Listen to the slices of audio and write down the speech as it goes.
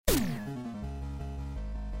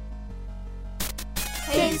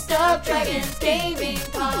Taste of Dragons Gaming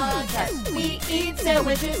Podcast. We eat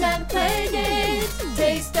sandwiches and play games.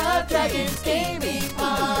 Taste of Dragons Gaming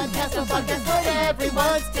Podcast. A podcast for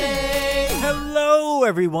everyone's taste. Hello,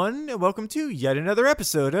 everyone, and welcome to yet another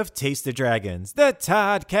episode of Taste of Dragons, the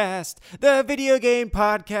Toddcast, the video game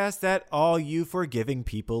podcast that all you forgiving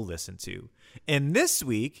people listen to. And this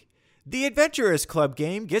week, the Adventurers Club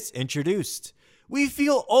game gets introduced. We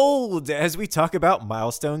feel old as we talk about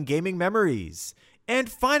milestone gaming memories. And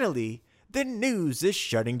finally, the news is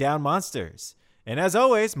shutting down monsters. And as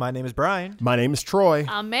always, my name is Brian. My name is Troy.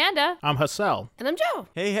 I'm Amanda. I'm Hassel. And I'm Joe.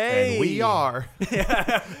 Hey. And we are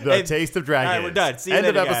the Taste of Dragons. All right, we're done. See you End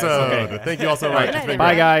of later, guys. episode. Okay. Thank you all so much.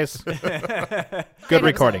 Bye, guys. Good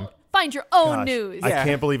recording. Find your own Gosh, news. I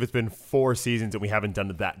can't believe it's been 4 seasons and we haven't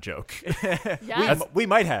done that joke. Yes. We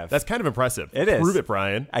might have. That's kind of impressive. It is. Prove it,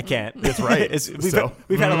 Brian. I can't. That's right.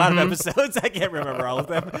 We've had a lot of episodes. I can't remember all of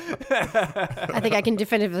them. I think I can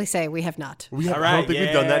definitively say we have not. I All right, don't think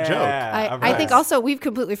we've done that joke. I think also we've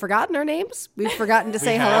completely forgotten our names. We've forgotten to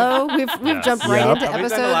say hello. We've jumped right into We've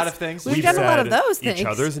episodes. done a lot of things. We've done a lot of said those things. Each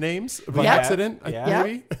other's names by Yeah. accident, Yeah.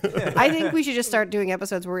 maybe. I think we should just start doing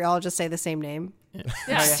episodes where we all just say the same name.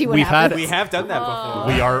 Yeah. See what We've happens. We have done that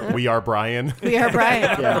before. We are Brian. We are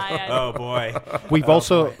Brian. Brian. Oh boy. We've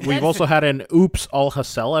also had an Oops All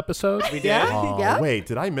Hassel episode. We did. Yeah. Oh, Yeah. Wait,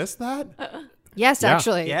 did I miss that? Yes, Yeah.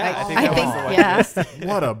 actually. Yeah, I think I that think was the one. yes.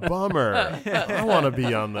 What a bummer. I want to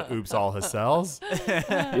be on the Oops All Hassels.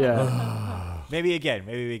 Yeah. Maybe again.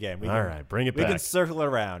 We All right, bring it We back. can circle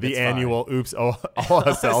around. The It's fine. annual Oops All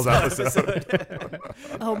Hassels episode.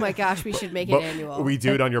 Oh my gosh, we should make it But should we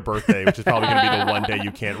do it on your birthday, which is probably going to be the one day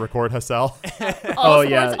you can't record Hassel. All Oh, sports,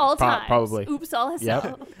 yeah, all times. probably. Oops, all his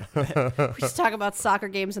Yep. talk about soccer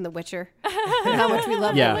games and The Witcher. And how much we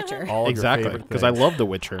love Yeah. The Witcher. All of your Exactly. favorite Because I things. love The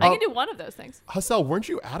Witcher. I can do one of those things. Hassel, weren't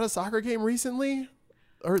you at a soccer game recently?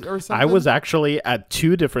 Or something? I was actually at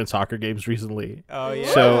 2 different soccer games recently. Oh yeah.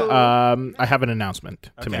 So I have an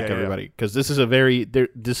announcement to make Okay. everybody, because this is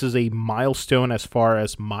this is a milestone as far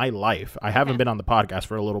as my life. I haven't been on the podcast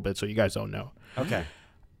for a little bit, so you guys don't know. Okay.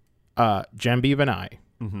 Genevieve and I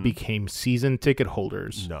became season ticket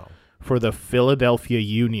holders No. for the Philadelphia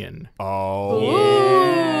Union, Oh.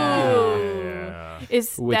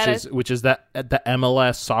 Is which that is the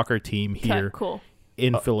MLS soccer team here cool?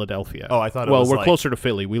 in Philadelphia. Oh, I thought it well, was we're like- closer to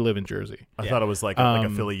Philly. We live in Jersey. I thought it was like a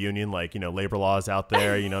Philly union, like, labor laws out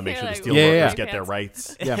there, make sure the like steel Yeah, workers yeah. get their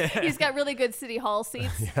rights. Yeah. He's got really good city hall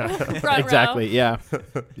seats. Front Exactly. row. Yeah.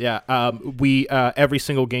 Yeah. We every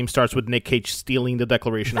single game starts with Nick Cage stealing the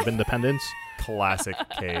Declaration of Independence. Classic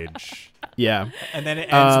Cage. Yeah. And then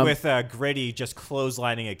it ends with Gritty just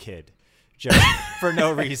clotheslining a kid, just for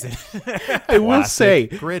no reason. I will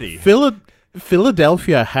Classic say, Gritty.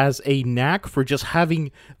 Philadelphia has a knack for just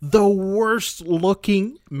having the worst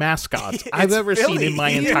looking mascots I've ever seen Philly. in my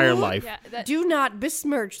entire life. Yeah, that, Do not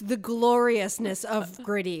besmirch the gloriousness of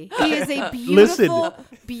Gritty. He is a Listen.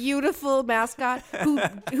 beautiful mascot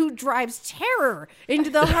who drives terror into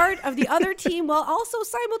the heart of the other team while also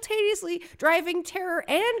simultaneously driving terror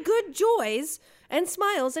and good joys and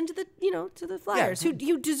smiles into the to the Flyers who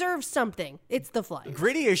deserve something. It's the Flyers.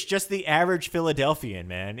 Gritty is just the average Philadelphian,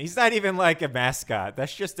 man. He's not even like a mascot.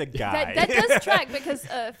 That's just a guy. that does track because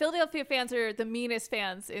Philadelphia fans are the meanest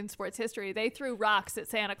fans in sports history. They threw rocks at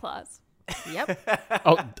Santa Claus. Yep.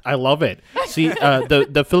 Oh, I love it. See,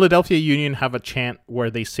 the Philadelphia Union have a chant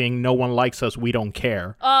where they sing "No one likes us, we don't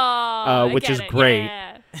care," which is great.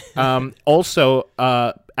 Yeah. Also,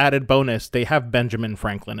 added bonus, they have Benjamin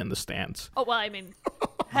Franklin in the stands, Oh well, I mean,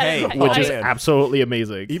 Hey, which is man. absolutely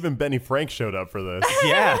amazing. Even Benny Frank showed up for this.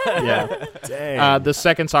 Yeah. Yeah. Dang. The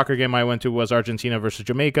second soccer game I went to was Argentina versus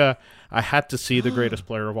Jamaica. I had to see the greatest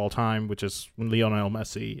player of all time, which is Lionel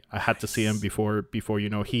Messi. I had to see him before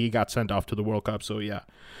he got sent off to the World Cup. So yeah,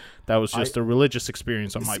 that was just a religious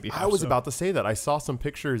experience on my behalf. I was so. about to say that. I saw some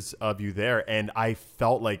pictures of you there, and I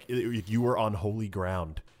felt like you were on holy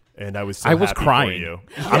ground. And I was so I was happy crying. for you.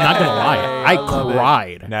 I'm not gonna lie, I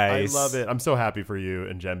cried. Nice. I love it. I'm so happy for you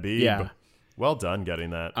and Jen B. Yeah. Well done getting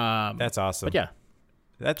that. That's awesome. But yeah,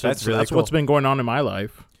 That's that's really cool. what's been going on in my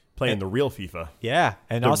life. Playing the real FIFA. Yeah,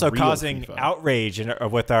 and The also real causing FIFA. outrage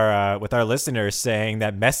with our listeners saying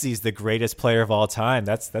that Messi's the greatest player of all time.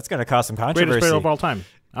 That's going to cause some controversy. Greatest player of all time.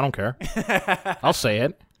 I don't care. I'll say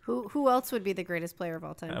it. Who else would be the greatest player of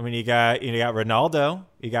all time? I mean, you got Ronaldo,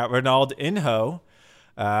 you got Ronaldinho.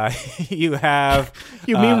 You have.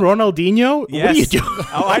 You mean Ronaldinho? Yes. What are you doing?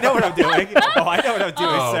 Oh, I know what I'm doing.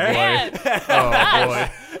 Sir. Man. Oh,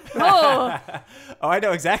 boy. Oh, Oh, I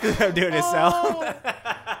know exactly what I'm doing, Estelle.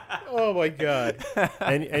 Oh my god.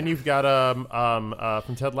 And you've got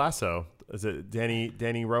from Ted Lasso, Is it Danny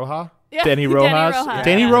Roja? Yeah, Danny Rojas. Rojas.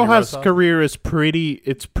 Danny Yeah. Rojas' Rojas. career is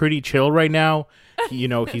pretty chill right now.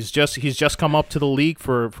 He's just come up to the league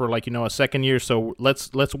for like a second year. So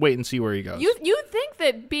let's wait and see where he goes. You'd think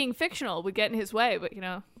that being fictional would get in his way, but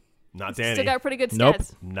Not Danny. still got pretty good Nope.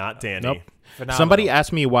 stats. Not Danny. Nope. Phenomenal. Somebody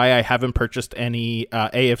asked me why I haven't purchased any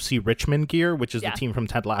AFC Richmond gear, which is Yeah. the team from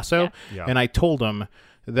Ted Lasso, Yeah. and I told them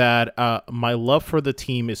that my love for the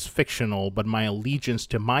team is fictional, but my allegiance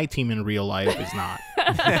to my team in real life is not.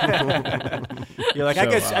 You're like,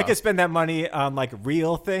 I could spend that money on like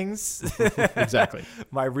real things. Exactly.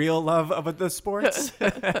 My real love of the sports.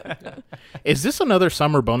 Is this another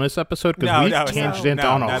summer bonus episode? Because No, we no, tangent no,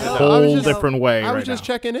 on not a at all. whole I was just- different way. I was right just now.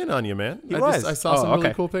 checking in on you, man. He I was. I saw some Oh, really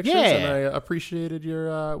okay. cool pictures, Yeah. and I appreciated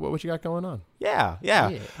your what you got going on. Yeah.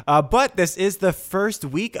 But this is the first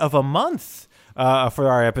week of a month for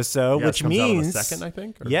our episode, Yeah, which it comes out on the means second, I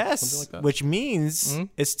think, or yes, something like that. which means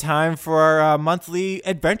it's time for our monthly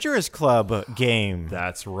Adventurers Club game.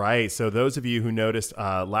 That's right. So those of you who noticed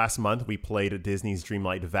last month, we played at Disney's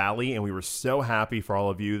Dreamlight Valley, and we were so happy for all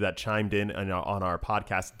of you that chimed in on our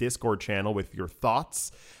podcast Discord channel with your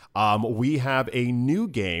thoughts. We have a new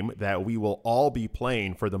game that we will all be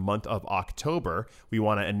playing for the month of October. We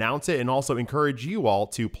want to announce it and also encourage you all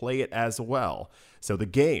to play it as well. So the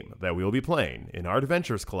game that we will be playing in our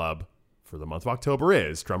Adventures Club for the month of October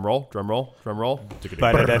is, drum roll. Sorry,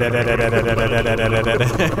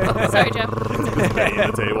 Jeff. Banging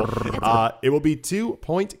the table. It will be 2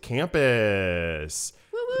 Point Campus,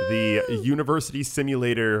 the University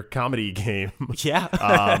Simulator comedy game Yeah.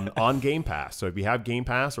 on Game Pass. So if you have Game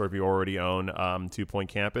Pass or if you already own 2 Point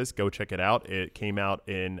Campus, go check it out. It came out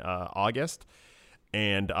in August.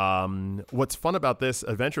 And what's fun about this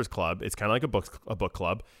Adventures Club, it's kind of like a book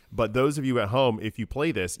club. But those of you at home, if you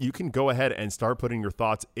play this, you can go ahead and start putting your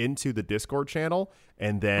thoughts into the Discord channel.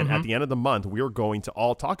 And then at the end of the month, we're going to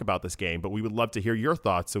all talk about this game. But we would love to hear your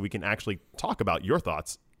thoughts so we can actually talk about your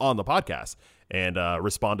thoughts on the podcast and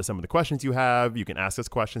respond to some of the questions you have. You can ask us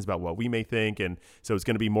questions about what we may think. And so it's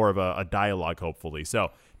going to be more of a dialogue, hopefully.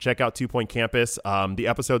 So check out 2 Point Campus. The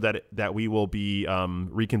episode that we will be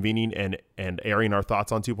reconvening and airing our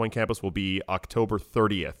thoughts on 2 Point Campus will be October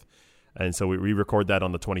 30th. And so we record that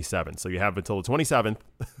on the 27th. So you have until the 27th.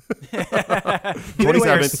 Giving away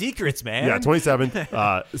our secrets, man. Yeah,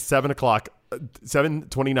 27th, 7 o'clock,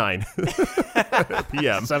 7:29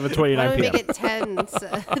 p.m. 7:29 Why don't we p.m. make it 10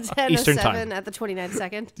 Eastern to 7 time. at the 29th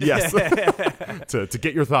second? Yes, to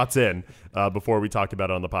get your thoughts in before we talk about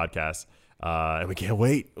it on the podcast. And we can't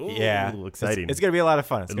wait. Ooh, Yeah. exciting. It's going to be a lot of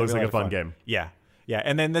fun. It looks like a fun game. Yeah. Yeah.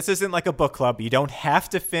 And then this isn't like a book club. You don't have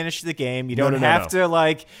to finish the game. You don't no, have to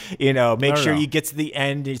make sure no. you get to the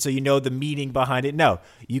end so you know the meaning behind it. No,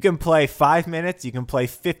 you can play 5 minutes. You can play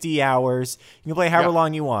 50 hours. You can play however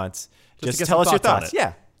long you want. Just get tell some us your thoughts on thoughts. it.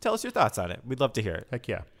 Yeah. Tell us your thoughts on it. We'd love to hear it. Heck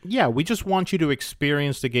yeah. Yeah, we just want you to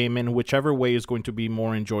experience the game in whichever way is going to be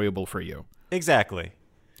more enjoyable for you. Exactly.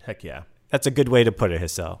 Heck yeah. That's a good way to put it,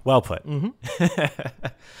 Hassel. Well put.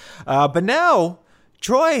 But now,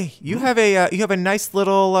 Troy, you have a nice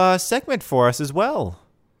little segment for us as well.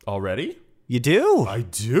 Already? You do. I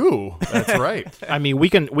do. That's right. I mean, we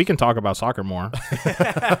can talk about soccer more.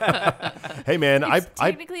 Hey, man, It's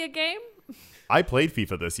technically a game. I played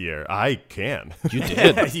FIFA this year. I can. You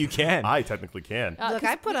did. You can. I technically can. Look,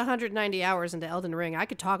 I put 190 hours into Elden Ring. I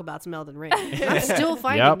could talk about some Elden Ring. I'm still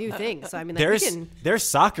finding Yep. new things. So, I mean, like, there's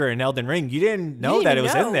soccer in Elden Ring. You didn't know You that didn't it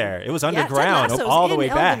was know. in there. It was Yeah, underground Ted Lasso's all the in way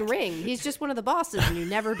back. Elden Ring. He's just one of the bosses, and you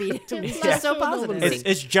never beat him. He's just so positive.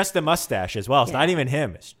 It's just the mustache as well. It's not even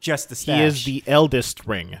him. It's just the stash. He is the eldest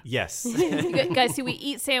ring. yes. Guys, see, we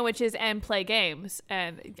eat sandwiches and play games,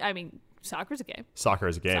 and I mean, soccer's a game. Soccer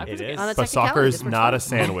is a game. Soccer's a It game. is. On a But technicality, soccer's this works not a fine.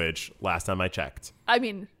 sandwich, last time I checked. I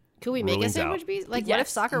mean, Could we make a Rulings sandwich out. be like? What if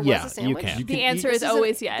Yes. soccer Yeah, was a you sandwich? can. the answer is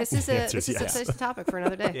always yes. This is a answer is this is yes. a topic for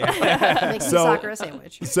another day. Making So- soccer a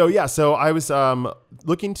sandwich. So I was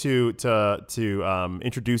looking to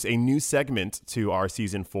introduce a new segment to our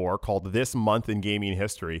season 4 called This Month in Gaming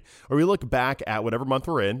History, where we look back at whatever month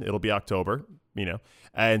we're in. It'll be October,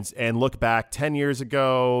 and look back 10 years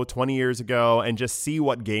ago, 20 years ago, and just see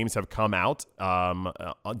what games have come out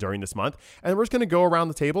during this month. And we're just going to go around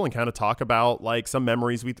the table and kind of talk about like some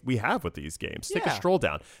memories we have with these games. Take a Yeah. stroll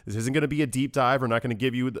down. This isn't going to be a deep dive. We're not going to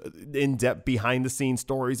give you in-depth behind-the-scenes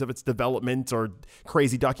stories of its development or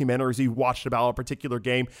crazy documentaries you watched about a particular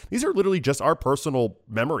game. These are literally just our personal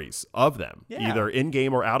memories of them, either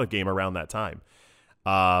in-game or out of game around that time.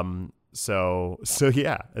 So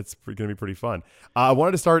yeah, it's going to be pretty fun. I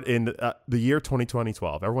wanted to start in the year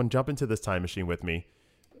 2012. Everyone jump into this time machine with me.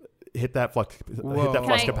 Hit that flux Can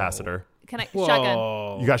I- capacitor. Can I shotgun?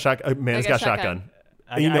 Whoa. You got shotgun. Man's I got got shotgun.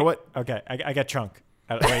 I- You know I- what? Okay, I got trunk.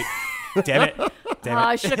 Wait, damn it.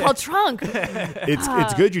 I should have called trunk.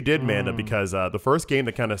 It's good you did, Manda, because the first game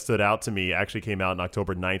that kind of stood out to me actually came out on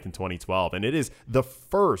October 9th in 2012, and it is the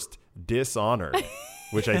first Dishonored,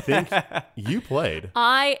 which I think you played.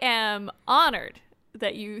 I am honored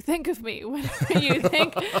that you think of me when you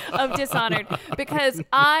think of Dishonored, because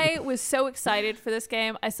I was so excited for this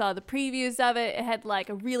game. I saw the previews of it. It had like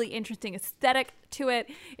a really interesting aesthetic to it.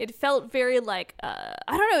 It felt very like, I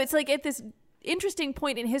don't know, it's like at this interesting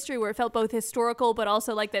point in history where it felt both historical but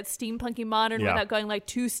also like that steampunky modern Yeah. without going like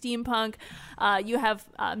too steampunk. You have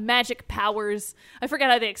magic powers. I forget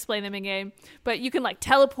how they explain them in game, but you can like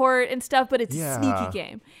teleport and stuff, but it's a sneaky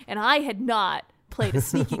game, and I had not played a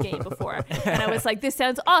sneaky game before, and I was like, this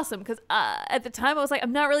sounds awesome, because at the time I was like,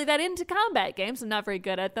 I'm not really that into combat games. I'm not very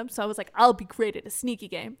good at them, so I was like, I'll be great at a sneaky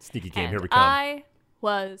game. Sneaky game, And here we come. I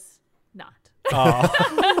was not.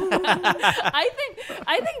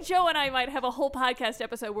 I think Joe and I might have a whole podcast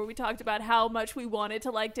episode where we talked about how much we wanted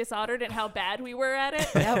to like Dishonored and how bad we were at it.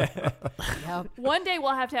 Yep. One day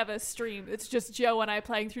we'll have to have a stream. It's just Joe and I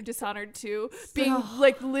playing through Dishonored 2, being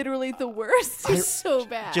like literally the worst. It's so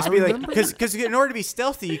bad. Just be like, because in order to be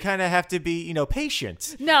stealthy, you kind of have to be,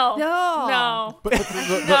 patient. No. But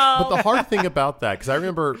the hard thing about that, because I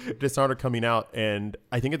remember Dishonored coming out, and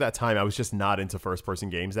I think at that time I was just not into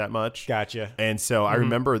first-person games that much. Gotcha. And so I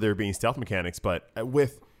remember there being stealth mechanics, but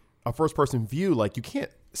with a first-person view, like you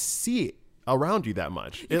can't see around you that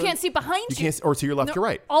much. You can't see behind you. You can't, or to your left or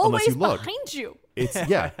right, Always unless you look. behind you.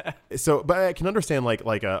 It's So, but I can understand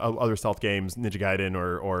like other stealth games, Ninja Gaiden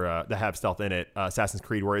or that have stealth in it, Assassin's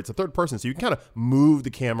Creed, where it's a third person, so you can kind of move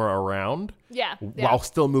the camera around, while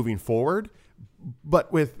still moving forward.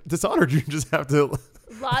 But with Dishonored, you just have to.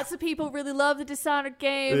 Lots of people really love the Dishonored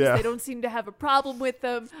games. Yeah. They don't seem to have a problem with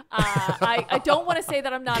them. I don't want to say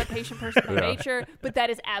that I'm not a patient person by nature, but that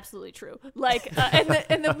is absolutely true. Like, and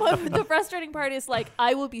the frustrating part is like,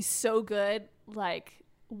 I will be so good, like,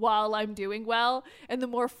 while I'm doing well, and the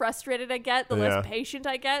more frustrated I get, the less patient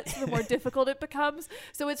I get, so the more difficult it becomes.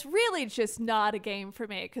 So it's really just not a game for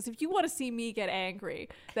me, because if you want to see me get angry,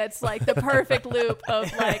 that's like the perfect loop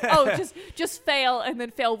of like, just fail and then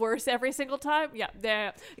fail worse every single time.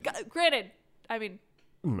 Granted, I mean,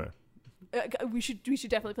 we should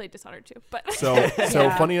definitely play Dishonored too. But So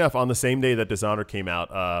funny enough, on the same day that Dishonored came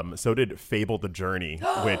out, so did Fable: The Journey,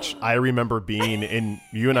 which I remember being in.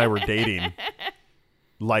 You and I were dating.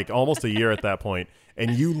 Like almost a year at that point,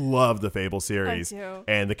 and you loved the Fable series, I do.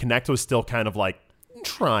 and the Kinect was still kind of like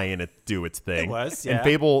trying to do its thing. It was, And yeah.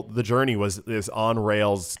 Fable: The Journey was this on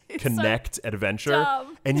rails Kinect adventure,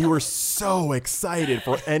 dumb. and you were so excited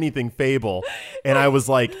for anything Fable, and I was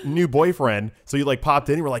like new boyfriend, so you like popped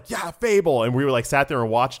in, and you were like, yeah, Fable, and we were like sat there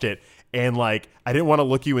and watched it, and like I didn't want to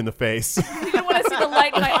look you in the face. you didn't want to see the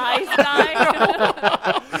light in my eyes die.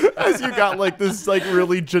 As you got like this like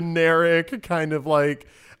really generic kind of like,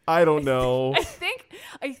 I don't know. I think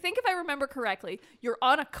if I remember correctly, you're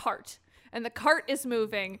on a cart and the cart is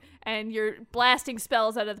moving and you're blasting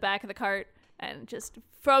spells out of the back of the cart, and just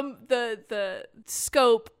from the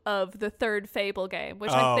scope of the third Fable game,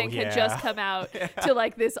 which I think had just come out, to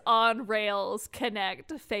like this on rails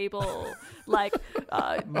Kinect Fable, like do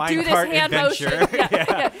this Minecart hand adventure.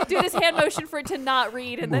 motion, do this hand motion for it to not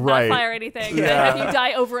read and then Right. not fire anything, and then have you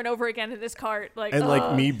die over and over again in this cart, like And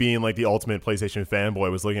like me being like the ultimate PlayStation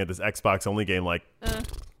fanboy was looking at this Xbox only game like,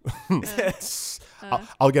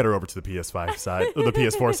 I'll get her over to the PS5 side, or the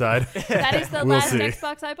PS4 side. That is the We'll last see.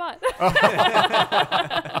 Xbox I bought.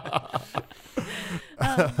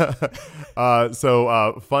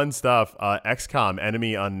 Fun stuff. XCOM: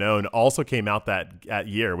 Enemy Unknown also came out that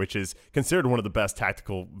year, which is considered one of the best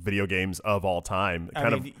tactical video games of all time.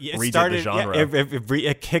 It redid the genre.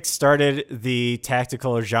 It kickstarted the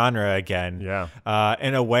tactical genre again. Yeah.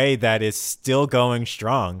 In a way that is still going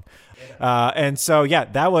strong. And so,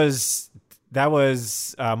 that was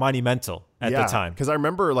monumental at the time. Because I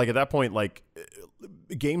remember, like, at that point, like,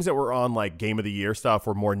 games that were on, like, Game of the Year stuff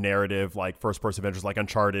were more narrative, like, first-person adventures, like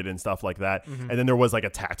Uncharted and stuff like that. Mm-hmm. And then there was, like, a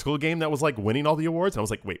tactical game that was, like, winning all the awards. And I was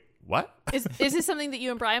like, wait, what? Is this something that you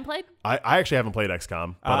and Brian played? I actually haven't played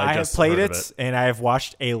XCOM, but I have just played heard it, of and I have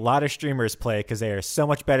watched a lot of streamers play because they are so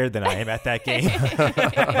much better than I am at that game.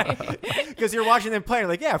 Because you're watching them play, and you're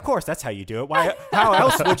like, yeah, of course, that's how you do it. Why? How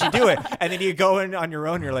else would you do it? And then you go in on your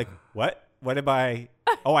own, and you're like, what? What am I?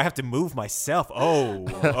 Oh, I have to move myself. Oh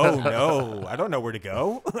no, I don't know where to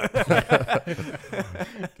go.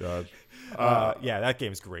 God. That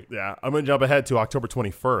game's great. Yeah, I'm going to jump ahead to October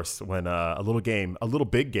 21st when a little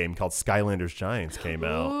big game called Skylanders Giants came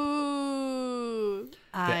out. Ooh.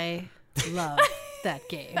 I love that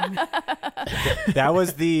game. That was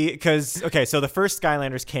so the first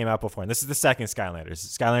Skylanders came out before, and this is the second Skylanders.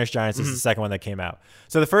 Skylanders Giants is the second one that came out.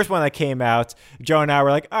 So the first one that came out, Joe and I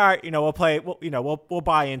were like, all right, we'll play, we'll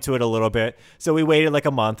buy into it a little bit. So we waited like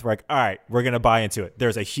a month. We're like, all right, we're going to buy into it.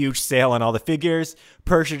 There's a huge sale on all the figures,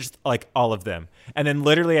 purchased like all of them. And then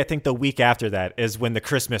literally, I think the week after that is when the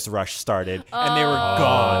Christmas rush started, and they were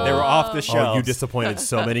gone. They were off the shelves. Oh, you disappointed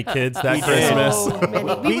so many kids that did. Christmas. So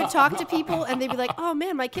many. We would talk to people and they'd be like, oh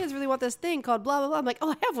man, my kids really want this thing called blah, blah, blah. I'm like, oh,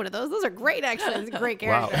 I have one of those. Those are great, actually. It's a great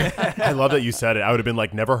Wow. character. I love that you said it. I would have been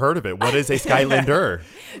like, never heard of it. What is a Skylander?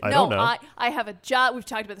 I don't know. I have a job. We've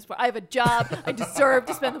talked about this before. I have a job. I deserve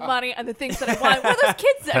to spend the money on the things that I want. What are those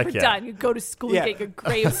kids ever Heck yeah. done? You go to school, Yeah. you get a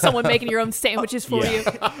grade, someone making your own sandwiches for you.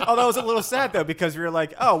 Although it was a little sad though, because we were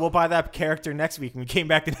like, oh, we'll buy that character next week, and we came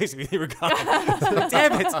back the next week, they were gone.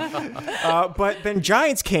 Damn it. But then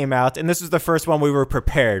Giants came out, and this was the first one we were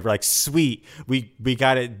prepared. We're like, sweet, we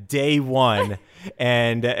got it day one.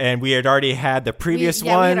 And we had already had the previous we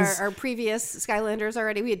ones. had our previous Skylanders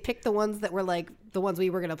already. We had picked the ones that were like the ones we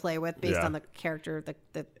were going to play with based Yeah. on the character,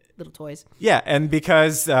 the little toys. Yeah, and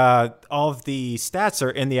because all of the stats are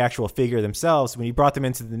in the actual figure themselves, when you brought them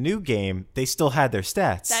into the new game, they still had their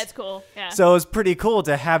stats. That's cool. Yeah. So it was pretty cool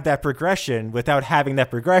to have that progression without having that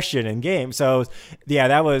progression in game. So yeah,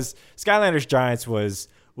 that was Skylanders Giants was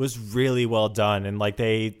really well done, and like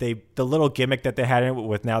they the little gimmick that they had in it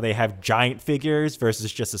with now they have giant figures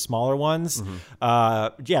versus just the smaller ones. Yeah,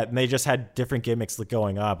 and they just had different gimmicks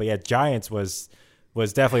going on. But yeah, Giants was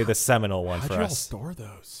definitely the seminal one How'd for you all us. store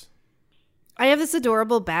those? I have this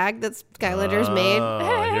adorable bag that Skylanders made.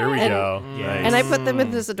 Oh, here we go. Nice. And I put them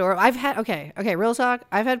in this adorable. I've had okay, real talk.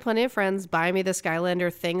 I've had plenty of friends buy me the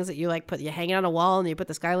Skylander things that you like put. You hang it on a wall and you put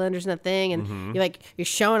the Skylanders in a thing, and you're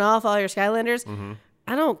showing off all your Skylanders.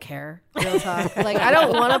 I don't care. Real talk. Like, I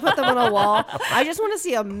don't want to put them on a wall. I just want to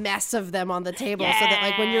see a mess of them on the table so that,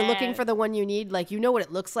 like, when you're looking for the one you need, like, you know what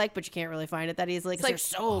it looks like, but you can't really find it that easily because like- there's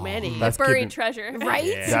so many. That's Buried giving- treasure.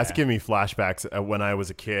 Right? That's giving me flashbacks. When I was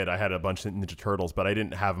a kid, I had a bunch of Ninja Turtles, but I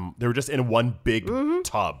didn't have them. They were just in one big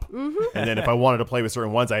tub. And then if I wanted to play with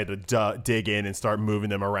certain ones, I had to dig in and start moving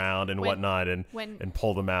them around and whatnot and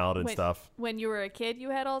pull them out and stuff. When you were a kid, you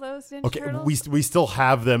had all those Ninja Okay, Turtles? we still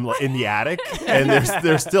have them in the attic, and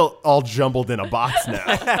they're still all jumbled in a box now.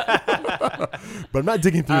 But I'm not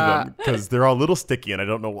digging through them because they're all a little sticky, and I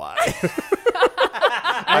don't know why.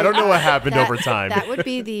 I don't know what happened over time. That would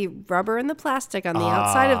be the rubber and the plastic on the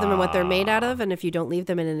outside of them and what they're made out of. And if you don't leave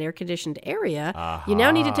them in an air-conditioned area, you now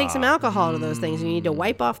need to take some alcohol to those things. And you need to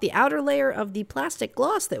wipe off the outer layer of the plastic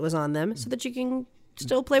gloss that was on them so that you can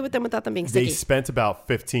still play with them without them being They sticky. spent about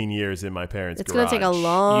 15 years in my parents' It's garage. going to take a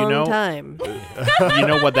long time. You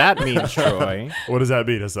know what that means, Troy? What does that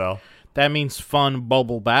mean, Estelle? That means fun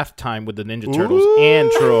bubble bath time with the Ninja Turtles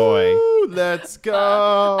and Troy. Ooh, let's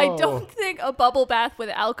go. I don't think a bubble bath with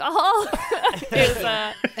alcohol is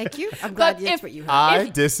Thank you. I'm glad But that's if- what you have. I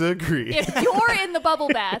if- disagree. if you're in the bubble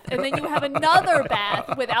bath and then you have another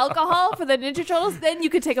bath with alcohol for the Ninja Turtles, then you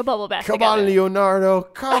could take a bubble bath. Come together. on, Leonardo.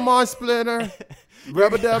 Come on, Splinter.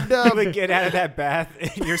 Rub-a-dub-dub. You would get out of that bath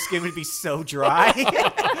and your skin would be so dry.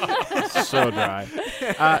 So dry.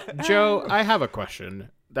 Joe, I have a question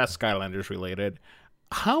that's Skylanders related.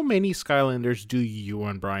 How many Skylanders do you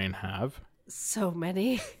and Brian have? So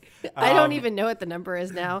many. I don't even know what the number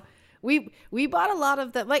is now. We bought a lot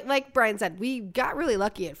of them. Like Brian said, we got really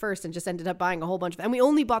lucky at first and just ended up buying a whole bunch of them. And we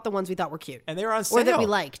only bought the ones we thought were cute. And they were on sale. Or that we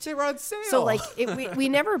liked. They were on sale. So like we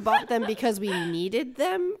never bought them because we needed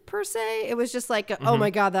them per se. It was just like, oh my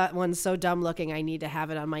God, that one's so dumb looking. I need to have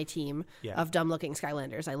it on my team of dumb looking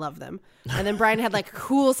Skylanders. I love them. And then Brian had like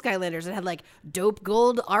cool Skylanders that had like dope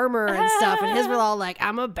gold armor and stuff. And his were all like,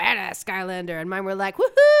 I'm a badass Skylander. And mine were like,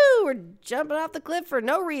 woohoo, we're jumping off the cliff for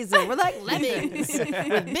no reason. We're like lemmings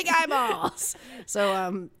with big eyeballs.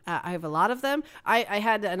 So I have a lot of them. I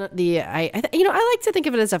had I like to think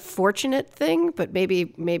of it as a fortunate thing, but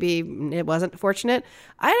maybe it wasn't fortunate.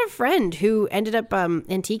 I had a friend who ended up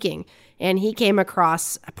antiquing, and he came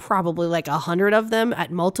across probably like 100 of them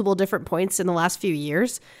at multiple different points in the last few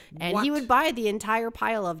years. And he would buy the entire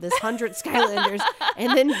pile of this 100 Skylanders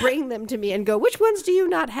and then bring them to me and go, which ones do you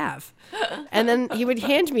not have? And then he would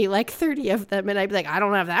hand me like 30 of them, and I'd be like, I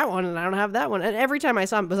don't have that one, and I don't have that one. And every time I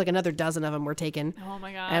saw him, it was like another dozen of them were taken. Oh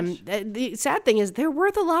my gosh. And the sad thing is, they're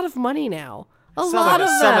worth a lot of money now. some lot of,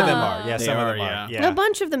 of some them. of them are. Yeah, They some of are, them yeah. are. Yeah. A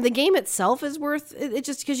bunch of them. The game itself is worth it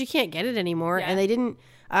just because you can't get it anymore. Yeah. And they didn't,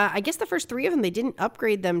 I guess the first 3 of them, they didn't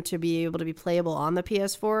upgrade them to be able to be playable on the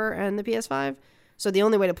PS4 and the PS5. So the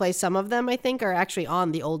only way to play some of them, I think, are actually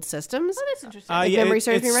on the old systems. Oh, that's interesting. If memory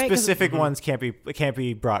serves me right, 'cause- Specific ones can't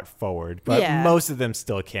be brought forward, but Yeah. most of them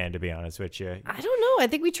still can. To be honest with you, I don't know. I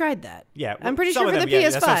think we tried that. Yeah, I'm pretty some sure of for them, the yeah,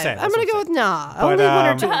 that's what I'm PS5. saying, I'm that's going to what go with nah. But, Only one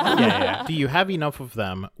or two. yeah. Do you have enough of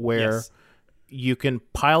them where Yes. you can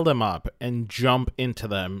pile them up and jump into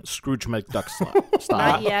them Scrooge McDuck Not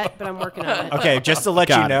style? yet, but I'm working on it. Okay, just to let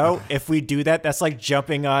you Got it. know, if we do that, that's like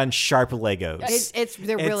jumping on sharp Legos. They're It's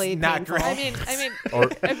really not painful. great. I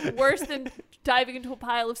mean, worse than diving into a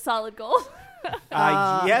pile of solid gold.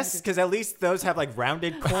 Yes, because at least those have like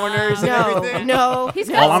rounded corners and No, everything. no. He's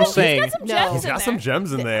All got I'm some, saying- he's got some No. gems He's in got there. some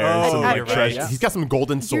gems in there. Oh, some, like, you're right, treasure- yeah. He's got some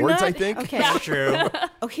golden You're swords, not- I think. Okay. That's true.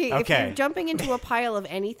 Okay, Okay. if you're jumping into a pile of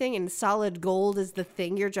anything and solid gold is the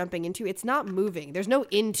thing you're jumping into, it's not moving. There's no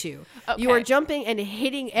into. You are Okay. jumping and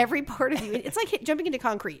hitting every part of you. It's like jumping into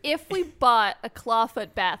concrete. If we bought a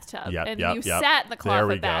clawfoot bathtub Yep, and yep, you yep. sat in the There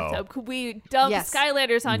we clawfoot go. bathtub, could we dump Yes.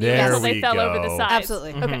 Skylanders on you There until they we fell over the go. sides?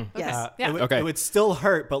 Absolutely. Okay. Yes. Yeah. It would still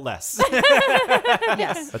hurt, but less.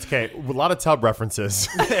 Yes. That's okay. A lot of tub references.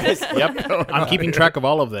 Yep. I'm keeping track of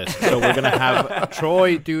all of this. So we're going to have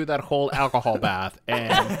Troy do that whole alcohol bath,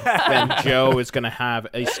 and then Joe is going to have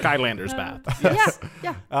a Skylanders bath. Yeah.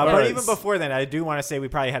 Yeah. But Alright. even before then, I do want to say we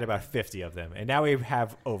probably had about 50 of them, and now we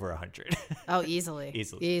have over 100. Oh, easily.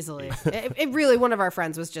 Easily. It really, one of our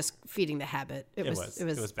friends was just feeding the habit. It was It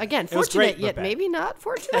was bad. again, It was fortunate, great, but yet bad. maybe not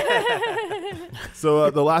fortunate. So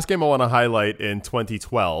the last game I want to highlight in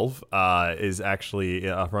 2012 is actually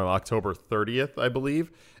from October 30th, I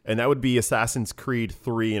believe, and that would be Assassin's Creed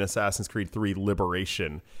 3 and Assassin's Creed 3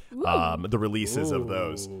 Liberation, the releases of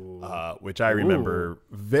those, which I remember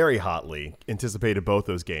very hotly. Anticipated both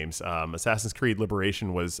those games. Assassin's Creed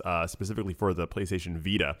Liberation was specifically for the PlayStation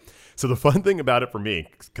Vita. So the fun thing about it for me,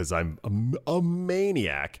 because I'm a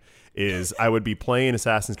maniac, is I would be playing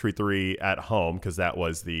Assassin's Creed 3 at home, because that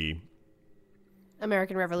was the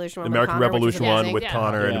American Revolution one. American with Connor, which is Revolution one amazing. with Yeah.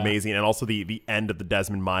 Connor and Yeah. amazing, and also the end of the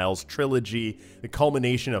Desmond Miles trilogy, the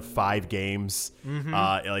culmination of 5 games.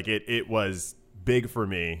 Like it was big for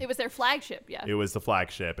me. It was their flagship, yeah. It was the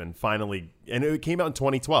flagship, and finally, and it came out in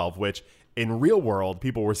 2012, which in real world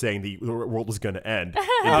people were saying the world was going to end in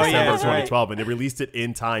December of that's right. 2012, and they released it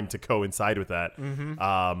in time to coincide with that.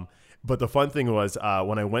 But the fun thing was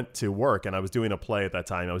when I went to work and I was doing a play at that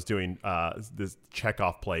time, I was doing this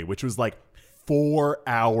Chekhov play, which was like 4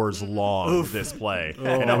 hours long, this play.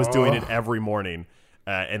 And I was doing it every morning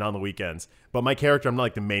and on the weekends. But my character, I'm not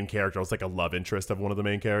like the main character. I was like a love interest of one of the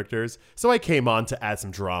main characters. So I came on to add some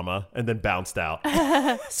drama and then bounced out.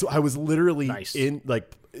 So I was literally Nice. in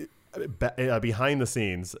like behind the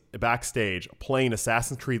scenes, backstage, playing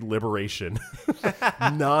Assassin's Creed Liberation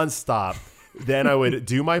nonstop. Then I would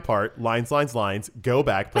do my part, lines, go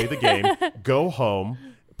back, play the game, go home,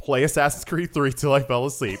 play Assassin's Creed 3 till I fell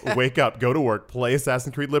asleep, wake up, go to work, play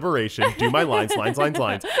Assassin's Creed Liberation, do my lines,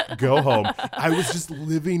 go home. I was just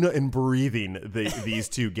living and breathing these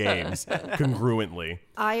two games congruently.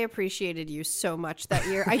 I appreciated you so much that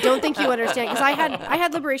year. I don't think you understand, because I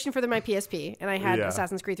had Liberation for my PSP and I had Yeah.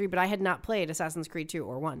 Assassin's Creed 3, but I had not played Assassin's Creed 2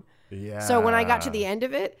 or 1. Yeah. So when I got to the end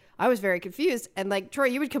of it, I was very confused. And like Troy,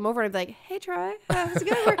 you would come over and I'd be like, "Hey Troy, how's it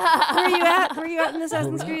going? Where are you at? Where are you at in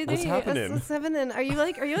Assassin's Creed? What's happening? What's happening? Are you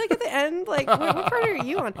like at the end? Like what part are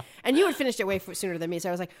you on?" And you had finished it way sooner than me, so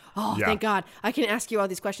I was like, "Oh, Yeah. thank God, I can ask you all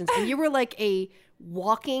these questions." And you were like a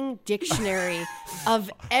walking dictionary of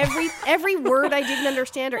every word I didn't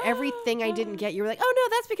understand or everything I didn't get. You were like, "Oh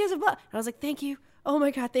no, that's because of blah." And I was like, "Thank you. Oh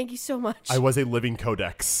my God, thank you so much." I was a living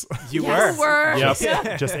codex. You Yes. were.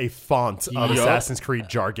 Were. Just a font of Yup. Assassin's Creed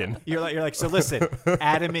jargon. You're like, so listen,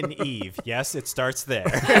 Adam and Eve. Yes, it starts there.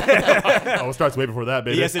 Oh, it starts way before that,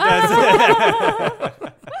 baby. Yes, it does.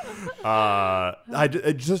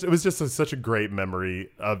 It was just such a great memory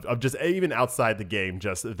of just even outside the game,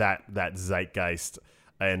 just that zeitgeist.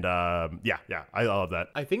 And yeah, I love that.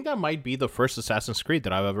 I think that might be the first Assassin's Creed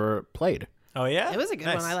that I've ever played. Oh, yeah? It was a good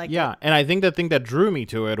Nice. one. I liked it. Yeah, and I think the thing that drew me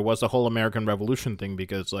to it was the whole American Revolution thing,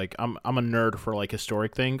 because like I'm a nerd for like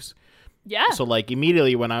historic things. Yeah. So like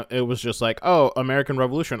immediately when it was just like, oh, American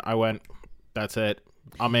Revolution, I went, that's it.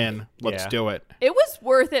 I'm in. Let's Yeah. do it. It was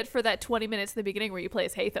worth it for that 20 minutes in the beginning where you play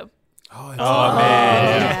as Hatham. Oh,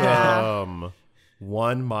 man. Yeah.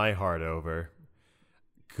 Won my heart over.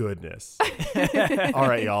 Goodness. All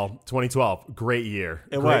right, y'all. 2012, great year.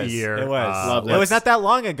 It great was. year. It was. Love It was that. not that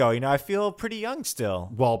long ago. You know, I feel pretty young still.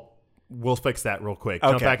 Well, we'll fix that real quick.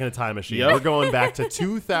 Jump Okay. back in the time machine. Yep. We're going back to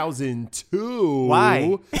 2002.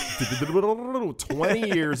 Why? 20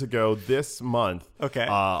 years ago this month. Okay.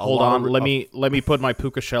 A Hold lot on, of- let me put my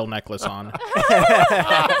puka shell necklace on.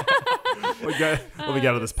 Let me get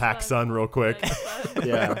out of this pack, son, real quick.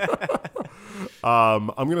 Yeah. I'm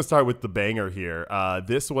going to start with the banger here.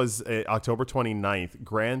 This was October 29th.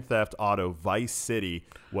 Grand Theft Auto Vice City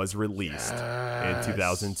was released in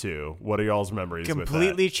 2002. What are y'all's memories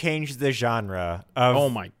Completely with changed the genre of, Oh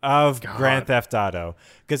my of God. Grand Theft Auto.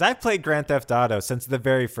 Because I've played Grand Theft Auto since the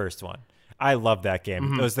very first one. I love that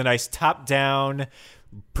game. It was the nice top-down,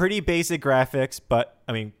 pretty basic graphics, but,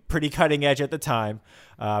 I mean, pretty cutting edge at the time.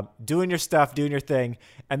 Doing your stuff, doing your thing.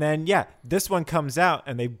 And then, yeah, this one comes out,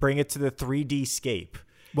 and they bring it to the 3D scape.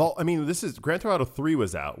 Well, I mean, this is Grand Theft Auto 3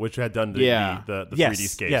 was out, which had done the Yes, 3D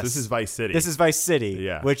scapes. yes. This is Vice City. This is Vice City,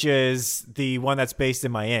 Yeah. which is the one that's based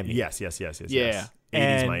in Miami. Yes. Yeah. 80s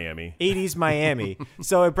And Miami. 80s Miami.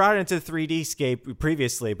 So it brought it into 3D scape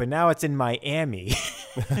previously, but now it's in Miami.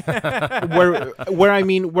 where I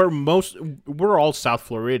mean, we're all South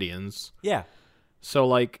Floridians. Yeah. So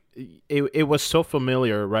like it was so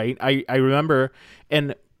familiar, right? I remember,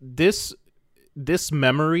 and this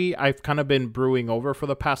memory I've kind of been brewing over for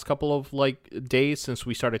the past couple of like days since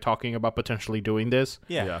we started talking about potentially doing this.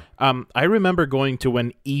 Yeah. I remember going to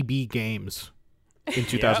an EB Games in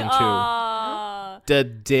 2002. The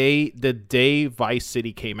day Vice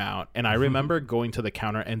City came out, and I remember going to the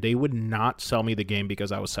counter and they would not sell me the game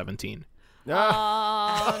because I was 17. Oh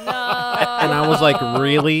no! And I was like,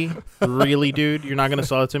 really, dude? You're not gonna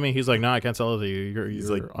sell it to me? He's like, no, I can't sell it to you. You're He's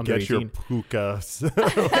like, under get 18. your puka.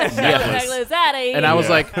 Necklace out of here. And I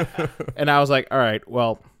was like, all right,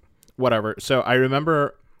 well, whatever. So I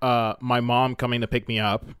remember my mom coming to pick me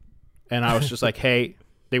up, and I was just like, hey,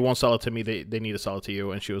 they won't sell it to me. They need to sell it to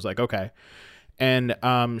you. And she was like, okay. And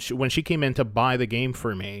when she came in to buy the game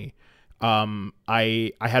for me,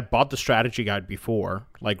 I had bought the strategy guide before,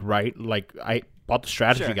 I bought the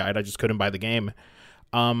strategy guide. I just couldn't buy the game.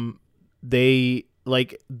 They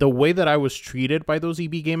like the way that I was treated by those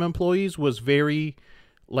EB Game employees was very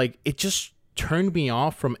like, it just turned me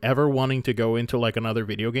off from ever wanting to go into like another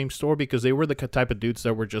video game store, because they were the type of dudes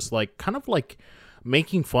that were just like kind of like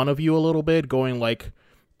making fun of you a little bit, going like,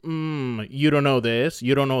 you don't know this,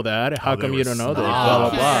 you don't know that, how come you don't know this, blah blah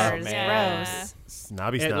blah. Gross.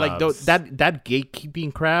 Snobby And snobs. like that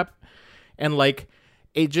gatekeeping crap, and like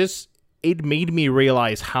it made me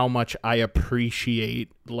realize how much I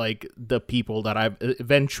appreciate like the people that I've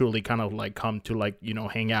eventually kind of like come to like, you know,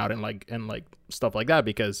 hang out and like stuff like that,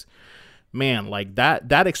 because man, like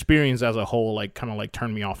that experience as a whole like kind of like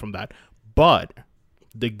turned me off from that. But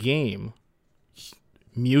the game,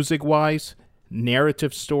 music wise,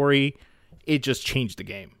 narrative story, it just changed the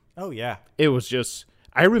game. Oh, yeah. It was just,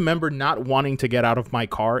 I remember not wanting to get out of my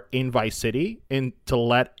car in Vice City and to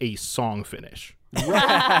let a song finish.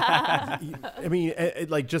 I mean,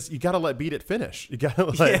 like, just you gotta beat it finish. You gotta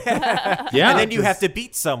let, Yeah. And then you have to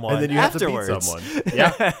beat someone and then you afterwards. have to beat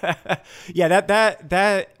someone. Yeah. Yeah,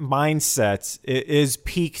 that mindset is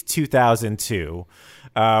peak 2002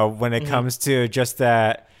 when it comes to just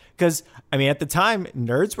that. Because, I mean, at the time,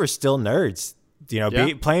 nerds were still nerds. You know,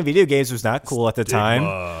 Yeah. playing video games was not cool at the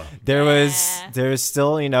time. There was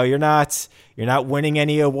still, you know, you're not winning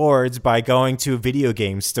any awards by going to video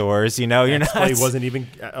game stores. You know, you're not. Play wasn't even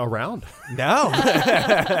around. No.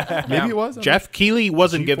 Maybe it was. Jeff Keighley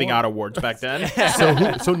wasn't giving G4. out awards back then.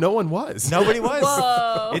 So no one was. Nobody was.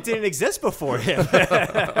 Whoa. It didn't exist before him.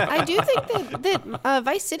 I do think that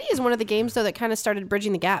Vice City is one of the games, though, that kind of started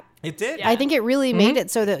bridging the gap. It did. Yeah. I think it really made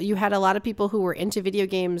it so that you had a lot of people who were into video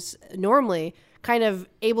games normally kind of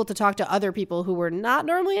able to talk to other people who were not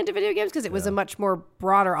normally into video games, because it was a much more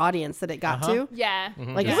broader audience that it got to. Yeah.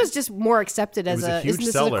 Like it was just more accepted It as was a huge isn't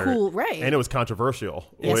this seller, a cool right? and it was controversial,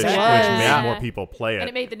 Yes, which it was. made Yeah. more people play And it.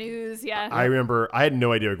 it made the news. Yeah. I remember I had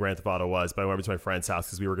no idea what Grand Theft Auto was, but I went over to my friend's house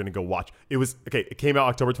because we were going to go watch. It was okay. It came out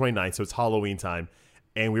October 29th, so it's Halloween time,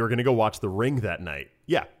 and we were going to go watch The Ring that night.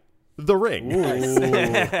 Yeah, The Ring.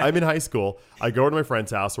 I'm in high school. I go to my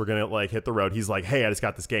friend's house. We're gonna like hit the road. He's like, "Hey, I just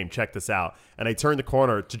got this game. Check this out." And I turn the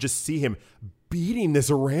corner to just see him beating this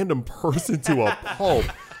random person to a pulp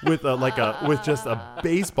with just a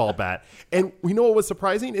baseball bat. And you know what was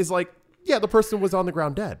surprising is like, yeah, the person was on the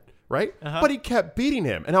ground dead, right? But he kept beating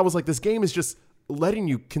him, and I was like, this game is just letting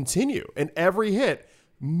you continue. And every hit,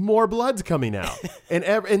 more blood's coming out, and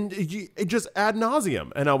it just ad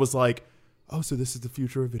nauseum. And I was like, oh, so this is the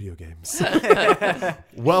future of video games.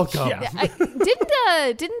 Welcome.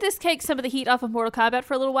 Didn't this take some of the heat off of Mortal Kombat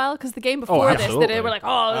for a little while? Because the game before this, absolutely. that they were like,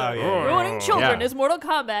 yeah. ruining children Yeah. is Mortal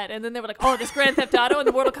Kombat, and then they were like, oh, this Grand Theft Auto, and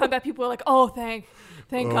the Mortal Kombat people were like, oh, thank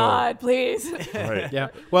God, please. Right. Yeah.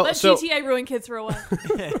 Well, Let so GTA ruin kids for a while.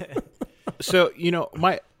 so you know,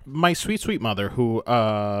 my sweet mother, who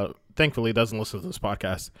thankfully doesn't listen to this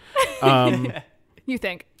podcast, You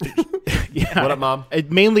think? Yeah. What up, Mom?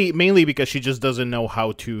 Mainly because she just doesn't know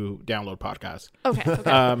how to download podcasts. Okay.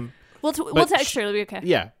 Okay. We'll text her. It'll be okay.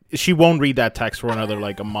 Yeah, she won't read that text for another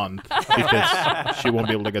like a month because she won't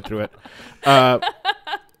be able to get through it.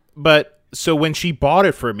 But so when she bought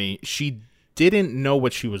it for me, she didn't know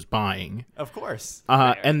what she was buying. Of course.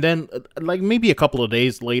 And then like maybe a couple of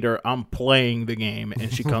days later, I'm playing the game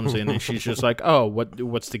and she comes in and she's just like, "Oh,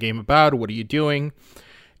 what's the game about? What are you doing?"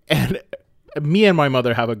 And me and my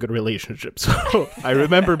mother have a good relationship. So I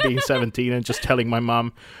remember being 17 and just telling my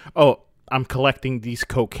mom, "Oh, I'm collecting these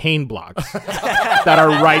cocaine blocks that are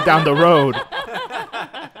right down the road.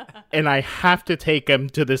 And I have to take them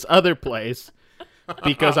to this other place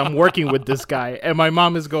because I'm working with this guy." And my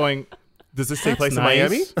mom is going, Does this take place nice. in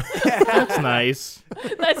Miami? "That's nice.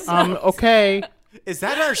 That's Okay." Is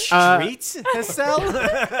that our street, Hassel?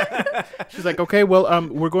 She's like, "Okay, well,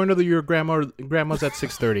 we're going to your grandma's at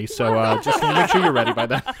 6:30, so just make sure you're ready by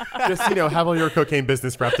then." Just, have all your cocaine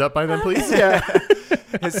business wrapped up by then, please. Yeah.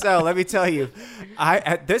 Hassel, let me tell you,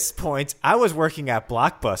 at this point, I was working at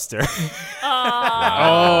Blockbuster.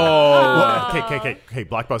 Oh. Well, okay,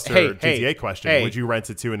 Blockbuster Hey, GTA question. hey. Would you rent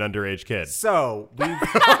it to an underage kid? So, we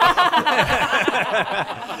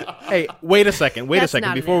Hey, wait a second. That's not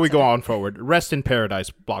an Before we answer. go on forward, rest in paradise,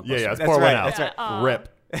 Blockbuster. Yeah, let's That's pour right, one out. that's right. Rip.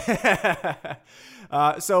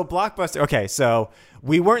 So Blockbuster. Okay, so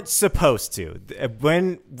we weren't supposed to.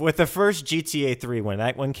 With the first GTA 3, when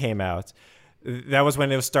that one came out, that was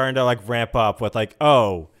when it was starting to like ramp up with like,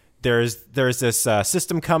 oh, there's this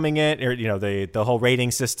system coming in, or the whole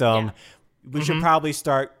rating system. Yeah. We should probably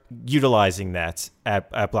start utilizing that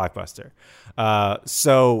at Blockbuster.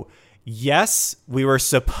 So yes, we were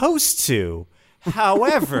supposed to.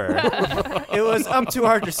 However, it was up to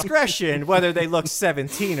our discretion whether they looked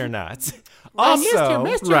 17 or not. Also,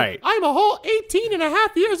 Right. I'm a whole 18 and a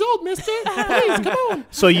half years old, mister. Please, come on.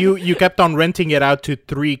 So you kept on renting it out to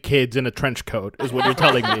 3 kids in a trench coat, is what you're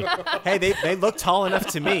telling me. hey, they looked tall enough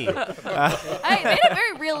to me. They had a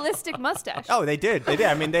very realistic mustache. Oh, they did.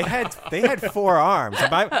 I mean, they had 4 arms.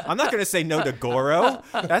 I'm not going to say no to Goro.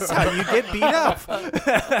 That's how you get beat up.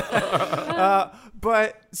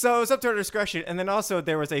 But so it was up to our discretion, and then also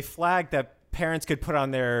there was a flag that parents could put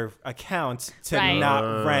on their account to Right.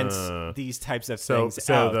 not rent these types of So things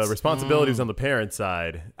out. the responsibility is on the parent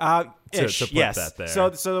side. Ish, to put yes. that there. So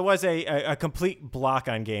there was a complete block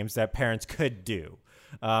on games that parents could do.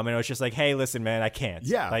 And it was just like, hey, listen, man, I can't.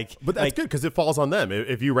 Yeah, Like, but that's good because it falls on them.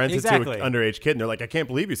 If you rent Exactly. it to an underage kid and they're like, "I can't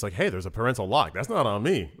believe you," it's like, "Hey, there's a parental lock. That's not on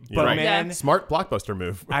me." You But know? man, Yeah. Smart Blockbuster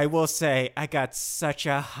move. I will say I got such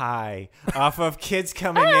a high off of kids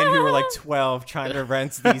coming in who were like 12 trying to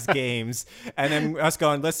rent these games. And then us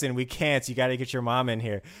going, listen, we can't. You got to get your mom in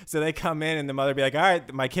here. So they come in and the mother be like, all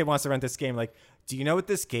right, my kid wants to rent this game. Like, do you know what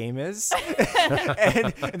this game is?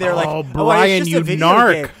 and they're like, Oh, it's Brian, just a you video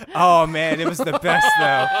narc. game." Oh man, it was the best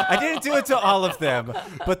though. I didn't do it to all of them,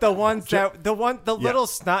 but the ones the little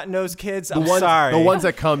snot-nosed kids. I'm sorry. The ones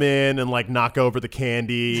that come in and like knock over the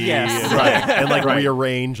candy, Yes. and like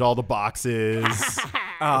rearrange all the boxes.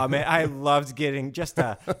 Oh man, I loved getting just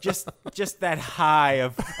that high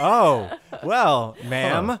of, oh, well,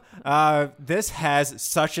 ma'am, this has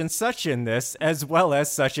such and such in this, as well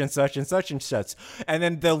as such and such and such and such. And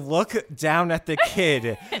then the look down at the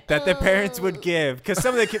kid that the parents would give, because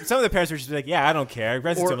some of the parents would just be like, yeah, I don't care. The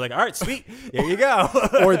rest of them were like, all right, sweet, there you go.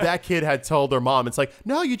 Or that kid had told their mom, it's like,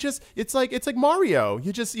 no, it's like Mario.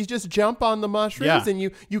 You just jump on the mushrooms Yeah. and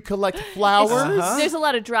you collect flowers. There's a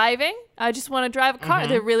lot of driving. I just want to drive a car.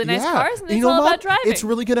 They're really nice cars, and You it's know, all Mom, about driving. It's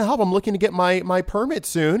really going to help. I'm looking to get my permit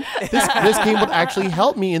soon. This game would actually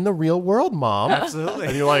help me in the real world, Mom. Absolutely.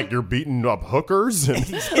 And you're like, you're beating up hookers. And,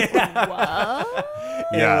 It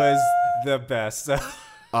was the best.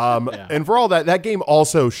 And for all that game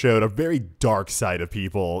also showed a very dark side of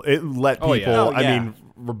people. It let people, Oh, yeah. Oh, I yeah. mean,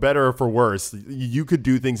 for better or for worse, you could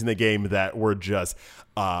do things in the game that were just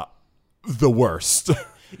the worst.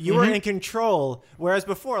 You were in control, whereas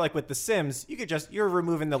before, like with The Sims, you're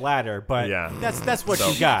removing the ladder, but Yeah. that's what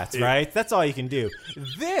you got, right? That's all you can do.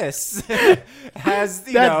 This has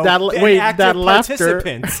an that active laughter-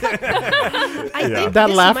 participant. I think That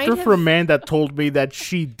this laughter might have- from a man that told me that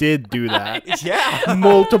she did do that Yeah.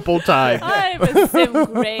 multiple times. I'm a sim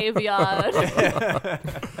graveyard.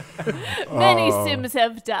 Many Sims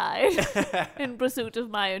have died in pursuit of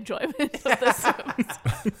my enjoyment of the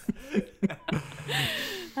Sims.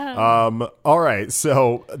 All right,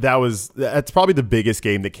 so that's probably the biggest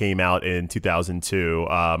game that came out in 2002.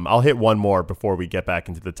 I'll hit one more before we get back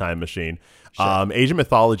into the time machine. Age of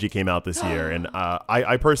Mythology came out this year, and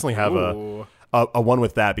I personally have a one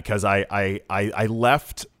with that because I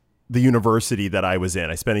left the university that I was in.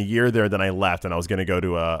 I spent a year there, then I left, and I was going to go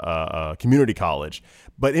to a community college.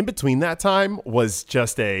 But in between that time was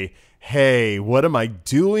just hey, what am I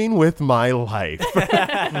doing with my life?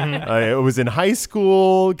 I was in high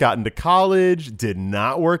school, got into college, did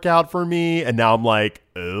not work out for me, and now I'm like,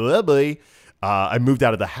 oh boy. I moved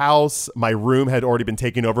out of the house. My room had already been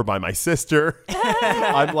taken over by my sister.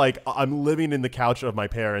 I'm living in the couch of my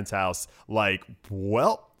parents' house. Like,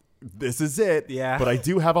 well, this is it. Yeah. But I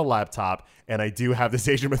do have a laptop, and I do have this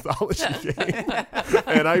Asian mythology game,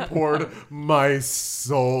 and I poured my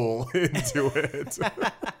soul into it.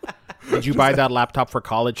 Did you buy that laptop for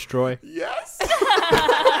college, Troy? Yes.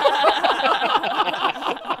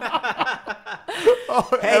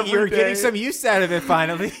 Hey, you're day. getting some use out of it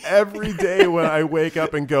finally. Every day when I wake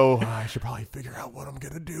up and go, I should probably figure out what I'm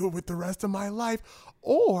gonna do with the rest of my life,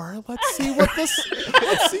 or let's see what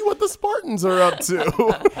the Spartans are up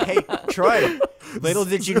to. Hey, Troy, little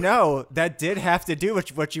did you know that did have to do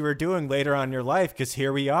with what you were doing later on in your life, because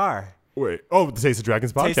here we are. Wait, the Taste of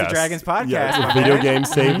Dragons podcast. Taste of Dragons podcast. Yeah, the video game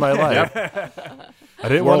saved my life. I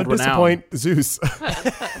didn't want to World disappoint Zeus.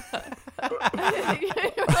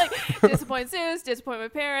 You're like, disappoint Zeus, disappoint my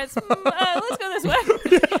parents. Let's go this way.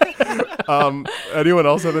 Anyone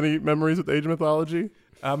else have any memories with Age of Mythology?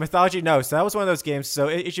 Mythology, no. So that was one of those games. So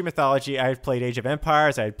Age of Mythology, I had played Age of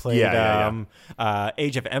Empires. I had played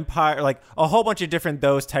Age of Empire, like a whole bunch of different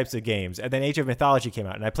those types of games. And then Age of Mythology came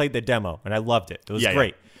out, and I played the demo, and I loved it. It was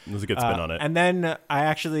great. It was a good spin on it. And then I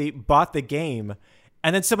actually bought the game,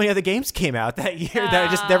 and then so many other games came out that year that I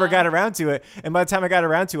just never got around to it. And by the time I got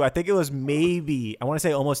around to it, I think it was maybe, I want to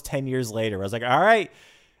say almost 10 years later. I was like, all right,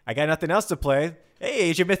 I got nothing else to play. Hey,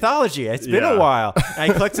 Age of Mythology. It's been a while.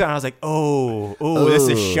 And I clicked on it. I was like, oh, this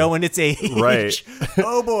is showing its age. Right.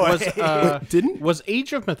 Oh, boy. Was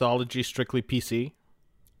Age of Mythology strictly PC?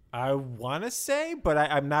 I want to say, but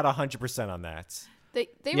I'm not 100% on that. They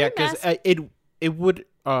Yeah, because it would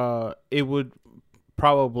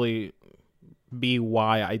probably be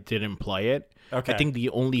why I didn't play it. Okay. I think the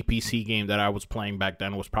only PC game that I was playing back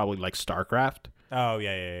then was probably like StarCraft. Oh,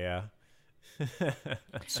 yeah.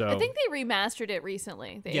 So I think they remastered it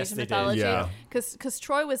recently, the Yes, Age of they did. Mythology. Yeah. Because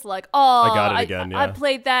Troy was like, oh, I got it again, I yeah.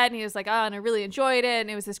 played that, and he was like, oh, and I really enjoyed it, and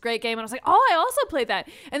it was this great game. And I was like, oh, I also played that.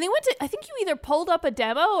 And they went to, I think you either pulled up a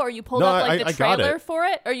demo or you pulled No, up like I the got trailer it. for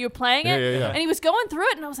it, or you were playing it. Yeah. And he was going through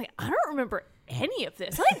it, and I was like, I don't remember any of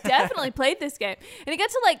this. I definitely played this game. And he got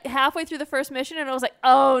to like halfway through the first mission, and I was like,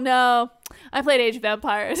 oh no, I played Age of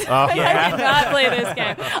Empires. I did not play this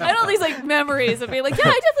game. I had all these like memories of being like, yeah,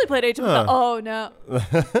 I definitely played Age of Empires. Oh no,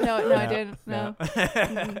 I didn't. No.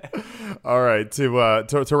 All right,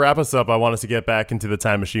 to wrap us up, I want us to get back into the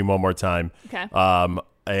time machine one more time. Okay.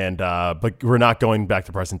 But we're not going back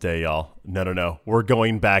to present day, y'all. No. We're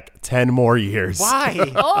going back 10 more years. Why? Hey,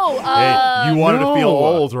 you wanted to feel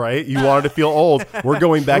old, right? You wanted to feel old. We're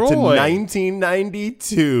going back to Troy.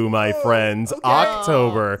 1992, my friends.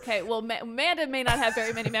 October. Okay, well, Amanda may not have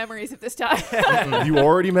very many memories at this time. You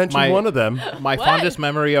already mentioned one of them. my What? fondest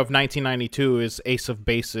memory of 1992 is Ace of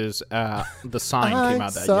Bases. The Sign came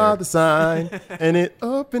out that saw year. the sign, and it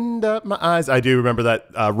opened up my eyes. I do remember that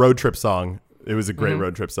road trip song. It was a great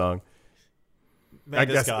road trip song.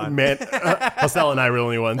 Amanda's gone. Estelle and I were the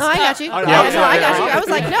only ones. Oh, I got you. no, Yeah, sorry. I got you. I was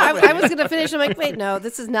like, no, I was gonna finish. I'm like, wait, no,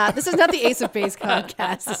 this is not the Ace of Base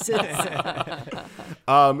podcast. This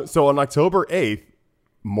is So on October 8th,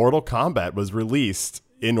 Mortal Kombat was released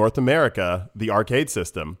in North America, the arcade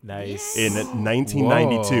system. Nice. In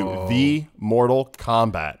 1992, Whoa. the Mortal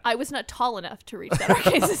Kombat. I was not tall enough to reach that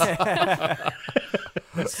arcade system.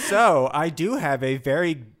 So I do have a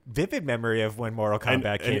very vivid memory of when Mortal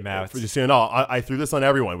Kombat came out. For just so you know, I threw this on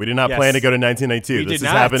everyone. We did not Yes. plan to go to 1992. We This did is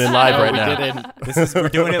not. happening live No, right we now. didn't. We're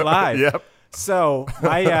doing it live. Yep. So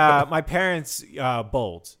my parents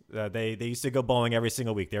bowled. They used to go bowling every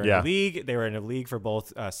single week. They were in a league. They were in a league for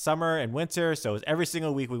both summer and winter. So it was every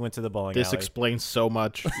single week we went to the bowling This alley. explains so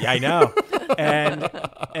much. Yeah, I know.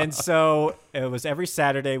 and so it was every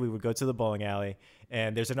Saturday we would go to the bowling alley,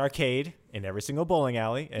 and there's an arcade in every single bowling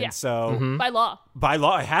alley. And Yeah. so By law. by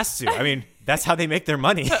law, it has to. I mean, that's how they make their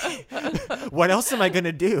money. What else am I going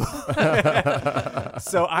to do?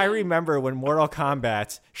 So I remember when Mortal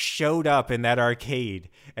Kombat showed up in that arcade,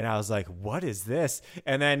 and I was like, what is this?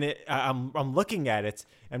 And then I'm looking at it.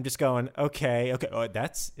 I'm just going, okay. Oh,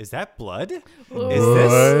 is that blood? Is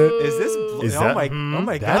this blood? Is Oh that-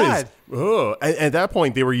 my That God. is. Oh, at that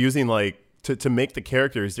point, they were using like to make the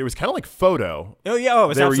characters. It was kind of like photo. Oh, yeah. It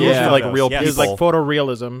was They were absolutely using, like, photos. real Yes. It was like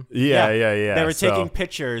photorealism. Yeah. They were So- taking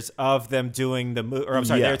pictures of them doing the movie, or I'm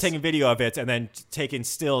sorry, they were Yes. taking video of it and then taking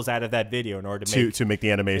stills out of that video in order to make to make the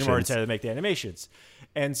in order animations. to make the animations.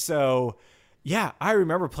 And so, yeah, I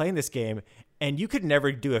remember playing this game, and you could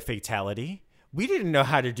never do a fatality. We didn't know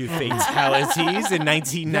how to do fatalities in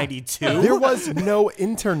 1992. There was no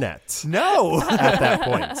internet No. at that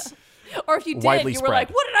point. Or if you did, Widely you were spread. like,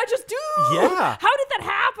 what did I just do? Yeah. How did that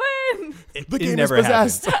happen? The game is never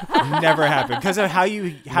possessed. happened. Never happened because of how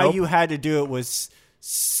you had to do it was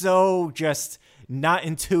so just not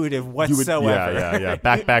intuitive You would, whatsoever. yeah.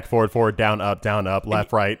 Back, forward, down, up,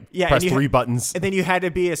 left, right. Yeah, Press and you 3 buttons. And then you had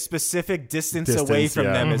to be a specific distance away from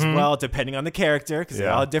yeah. them as well, depending on the character, because they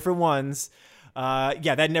Yeah. all had different ones.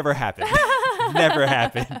 That never happened. Never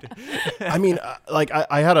happened. I mean,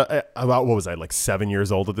 I had about, what was I, like 7 years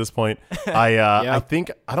old at this point? I don't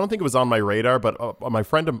think it was on my radar, but my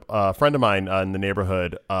friend of mine in the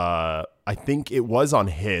neighborhood, I think it was on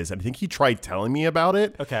his, and I think he tried telling me about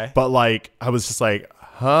it. Okay. But like, I was just like,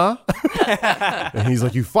 huh? And he's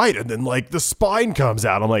like, you fight, and then like the spine comes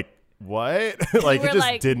out. I'm like, what? Like, were it just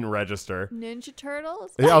like- didn't register. Ninja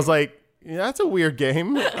Turtles? I was like, yeah, that's a weird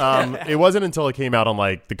game. It wasn't until it came out on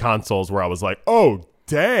like the consoles where I was like, oh,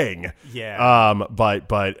 dang. Yeah.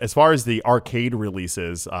 But as far as the arcade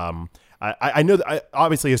releases, I know that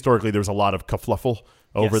obviously historically there was a lot of kerfluffle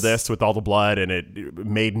over Yes. this with all the blood, and it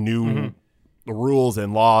made new rules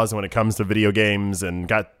and laws when it comes to video games, and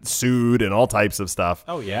got sued and all types of stuff.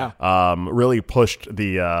 Oh, yeah. Really pushed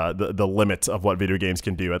the limit of what video games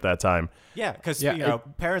can do at that time. Yeah, because Yeah,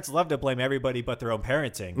 parents love to blame everybody but their own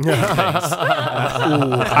parenting.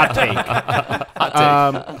 Hot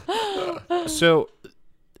take. So,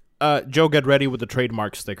 Joe, get ready with the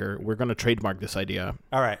trademark sticker. We're going to trademark this idea.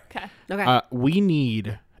 All right. Okay. Okay. We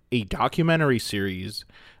need a documentary series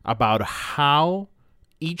about how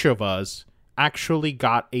each of us actually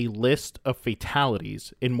got a list of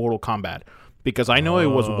fatalities in Mortal Kombat. Because I know it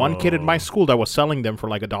was one kid in my school that was selling them for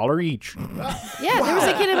like $1 each. Yeah, there was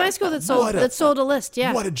a kid in my school that sold a list.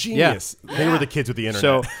 Yeah. What a genius. They were the kids with the internet.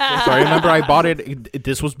 So I remember I bought it.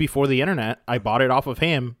 This was before the internet. I bought it off of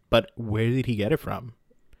him. But where did he get it from?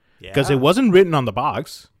 Because it wasn't written on the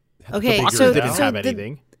box. Okay, The box so didn't have the-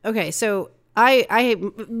 anything. Okay, so I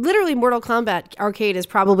literally Mortal Kombat arcade is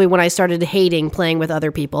probably when I started hating playing with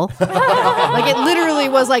other people. Like it literally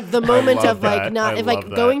was like the moment love of like that. not I if like love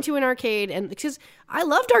that. going to an arcade, and because I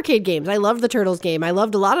loved arcade games. I loved the Turtles game. I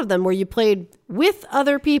loved a lot of them where you played with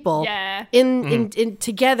other people Yeah. in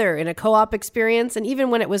together in a co-op experience, and even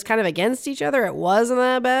when it was kind of against each other, it wasn't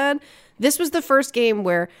that bad. This was the first game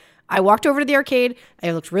where I walked over to the arcade.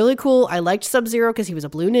 It looked really cool. I liked Sub-Zero because he was a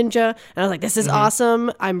blue ninja. And I was like, this is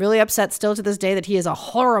awesome. I'm really upset still to this day that he is a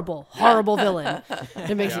horrible, horrible villain.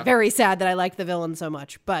 It makes me very sad that I liked the villain so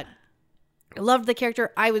much. But I loved the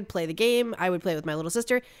character. I would play the game. I would play with my little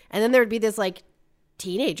sister. And then there would be this like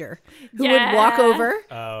teenager who would walk over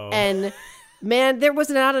and... Man, there was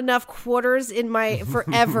not enough quarters in my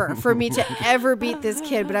forever for me to ever beat this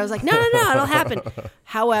kid. But I was like, no, it'll happen.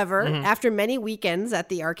 However, after many weekends at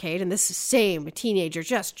the arcade, and this same teenager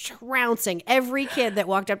just trouncing every kid that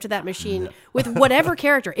walked up to that machine with whatever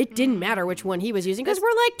character, it didn't matter which one he was using because we're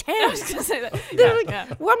like 10. I was gonna say that. They're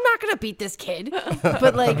like, well, I'm not going to beat this kid.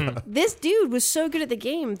 But like, this dude was so good at the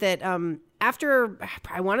game that after,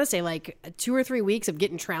 I want to say like 2 or 3 weeks of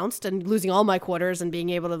getting trounced and losing all my quarters and being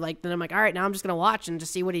able to like, then I'm like, all right, now I'm just going to watch and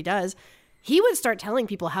just see what he does. He would start telling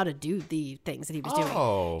people how to do the things that he was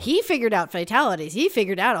doing. He figured out fatalities. He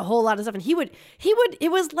figured out a whole lot of stuff. And he would, it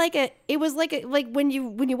was like when you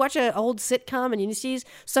watch an old sitcom and you see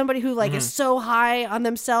somebody who like is so high on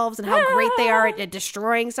themselves and how great they are at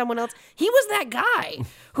destroying someone else. He was that guy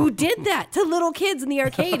who did that to little kids in the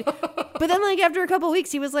arcade. But then like after a couple of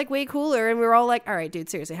weeks, he was like way cooler. And we were all like, all right, dude,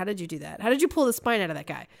 seriously, how did you do that? How did you pull the spine out of that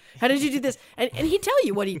guy? How did you do this? And he'd tell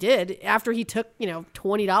you what he did after he took,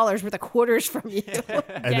 $20 worth of quarters from you.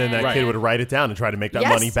 And then that kid would write it down and try to make that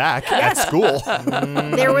Yes. money back at school.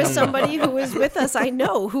 There was somebody who was with us, I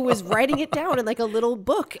know, who was writing it down in like a little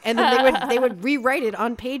book, and then they would rewrite it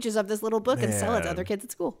on pages of this little book and sell it to Man. other kids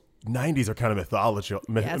at school. 90s are kind of it's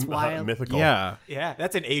wild. mythical. Yeah. Yeah,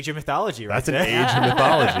 that's an age of mythology, right? That's an there. age of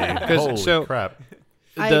mythology. Holy so- crap.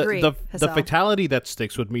 I the, agree, The Hassel. fatality that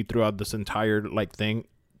sticks with me throughout this entire thing,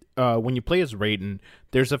 when you play as Raiden,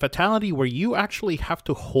 there's a fatality where you actually have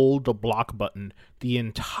to hold the block button the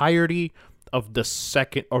entirety of the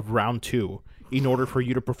second of round 2 in order for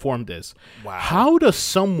you to perform this. Wow. How does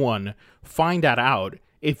someone find that out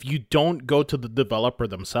if you don't go to the developer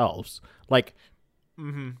themselves? Like,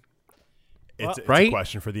 It's a right?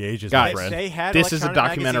 question for the ages, Guys, my friend. They had This is a electronic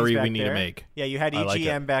documentary magazines we back need to there. make. Yeah, you had I like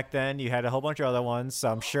EGM it. back then. You had a whole bunch of other ones.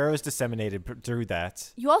 So I'm sure it was disseminated through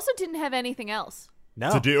that. You also didn't have anything else.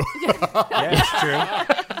 No. to do. Yeah,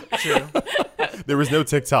 it's true. True. There was no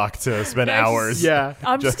TikTok to spend There's- hours. Yeah.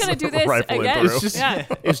 I'm just gonna do this rifling again. through. It's just Yeah.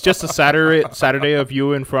 it's just a Saturday of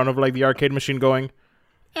you in front of like the arcade machine going,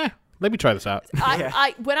 let me try this out.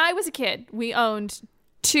 When I was a kid, we owned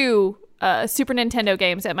 2 Super Nintendo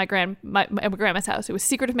games at my grandma's house. It was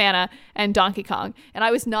Secret of Mana and Donkey Kong, and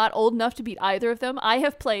I was not old enough to beat either of them. I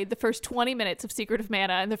have played the first 20 minutes of Secret of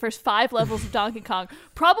Mana and the first 5 levels of Donkey Kong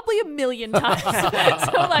probably a million times.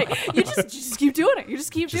 So like, you just keep doing it. You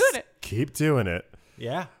just keep doing it. Keep doing it.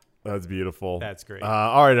 Yeah. That's beautiful. That's great.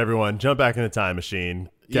 All right, everyone, jump back in the time machine.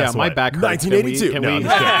 Guess my what? back hurts. 1982. Can No, we- I'm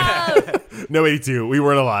just kidding. No, 82. We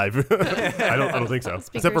weren't alive. I don't think so.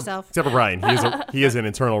 Speak for Except yourself. except for Brian. He is an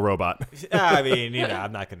internal robot. I mean,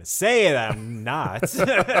 I'm not going to say that I'm not. I'm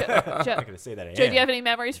Joe, not going to say that I am. Joe, do you have any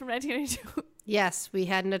memories from 1982? Yes, we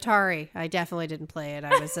had an Atari. I definitely didn't play it.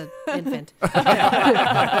 I was an infant.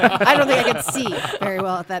 I don't think I could see very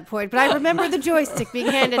well at that point, but I remember the joystick being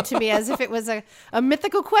handed to me as if it was a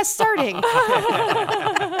mythical quest starting.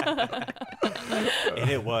 And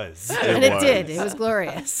it was. And it did. It was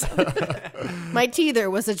glorious. My teether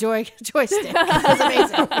was a joystick. It was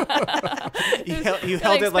amazing. You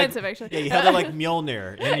held it like expensive, actually. Yeah, you held it like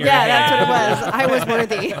Mjolnir in your Yeah, hand. that's what it was. I was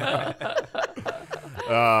worthy.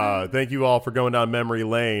 Thank you all for going down memory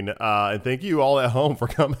lane. And thank you all at home for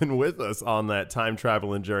coming with us on that time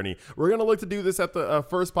traveling journey. We're going to look to do this at the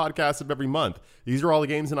first podcast of every month. These are all the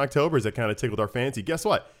games in October that kind of tickled our fancy. Guess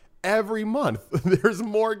what? Every month, there's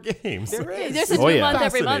more games. There is. There's a Oh, new yeah. month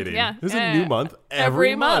every month. Fascinating. Yeah. There's Yeah. a new month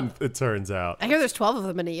every month, it turns out. I hear there's 12 of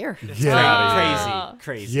them in a year. Get out of here.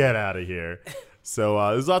 Crazy. Get out of here. So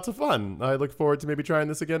it was lots of fun. I look forward to maybe trying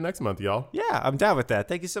this again next month, y'all. Yeah, I'm down with that.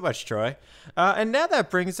 Thank you so much, Troy. And now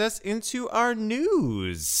that brings us into our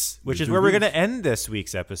news, which is where we're going to end this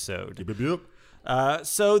week's episode.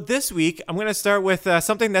 So this week, I'm going to start with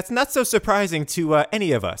something that's not so surprising to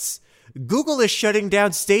any of us. Google is shutting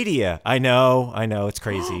down Stadia. I know, it's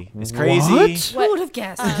crazy. It's crazy. Who would have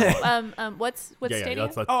guessed? What's Yeah, Stadia?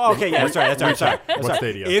 that's Oh, okay, yeah, that's right. Sorry. What's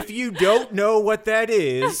Stadia? If you don't know what that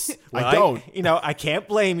is, well, I don't. I can't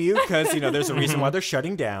blame you because there's a reason why they're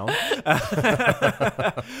shutting down.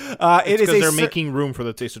 It is Because they're a making room for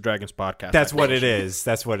the Taste of Dragons podcast. That's what it is.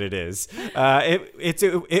 That's what it is.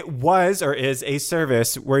 It was or is a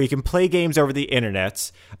service where you can play games over the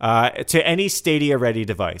internet to any Stadia-ready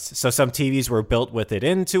device. So some TVs were built with it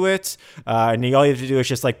into it, and all you have to do is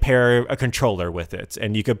just like pair a controller with it,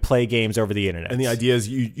 and you could play games over the internet. And the idea is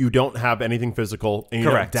you don't have anything physical and you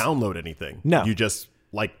Correct. don't download anything. No. You just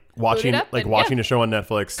like watching up and- a show on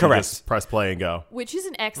Netflix. You Correct. just press play and go. Which is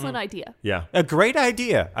an excellent idea. Yeah. A great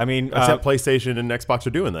idea. I mean, Except PlayStation and Xbox are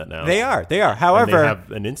doing that now. they are. And However, they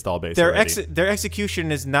have an install base their already. their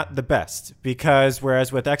execution is not the best because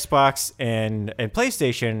whereas with Xbox and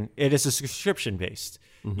PlayStation, it is a subscription based.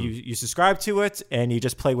 You subscribe to it and you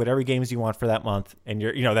just play whatever games you want for that month, and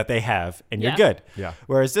you're that they have, and you're Yeah. good. Yeah.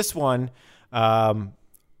 Whereas this one,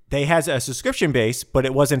 they has a subscription base, but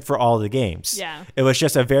it wasn't for all the games. Yeah. It was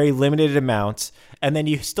just a very limited amount, and then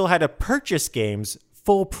you still had to purchase games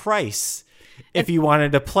full price if you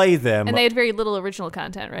wanted to play them. And they had very little original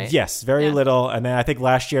content, right? Yes, very Yeah. little. And then I think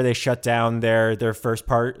last year they shut down their first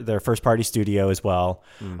party studio as well.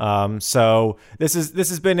 So this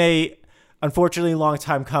has been a unfortunately long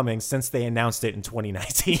time coming since they announced it in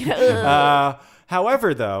 2019.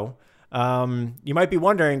 However, though, you might be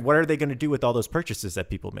wondering, what are they going to do with all those purchases that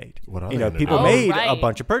people made? What are they gonna people do? made a right.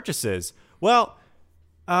 bunch of purchases. Well,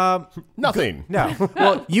 Nothing. no.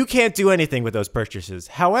 Well, you can't do anything with those purchases.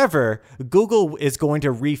 However, Google is going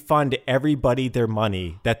to refund everybody their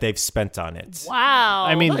money that they've spent on it. Wow.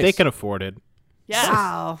 I mean, they can afford it. yeah.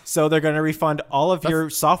 Wow. So they're going to refund all of your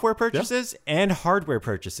software purchases and hardware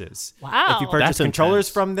purchases. Wow. If you purchase That's controllers intense.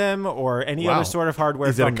 from them or any Wow. other sort of hardware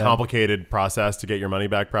Is it a from them. complicated process to get your money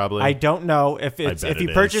back? Probably. I don't know if it's bet if you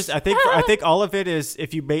it purchase. is. I think all of it is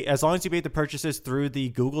if you as long as you made the purchases through the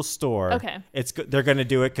Google Store. Okay. They're going to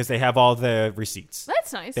do it because they have all the receipts.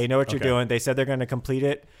 That's nice. They know what you're Okay. doing. They said they're going to complete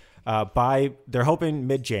it they're hoping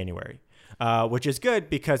mid-January. Which is good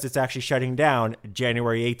because it's actually shutting down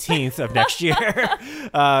January 18th of next year.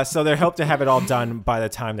 So they hope to have it all done by the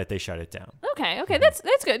time that they shut it down. Okay, that's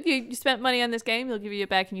good. You spent money on this game, they'll give you it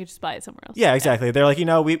back and you just buy it somewhere else. Yeah, exactly. They're like,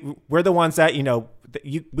 we're the ones that,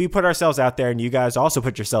 we put ourselves out there, and you guys also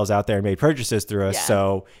put yourselves out there and made purchases through us. Yeah.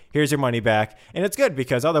 So here's your money back, and it's good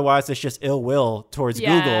because otherwise it's just ill will towards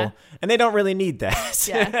Google, and they don't really need that.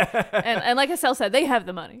 Yeah. and like Estelle said, they have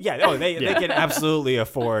the money. Yeah, they can absolutely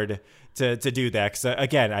afford to do that. Because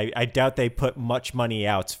again, I doubt they put much money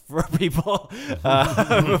out for people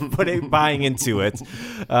buying into it.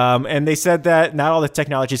 And they said that not all the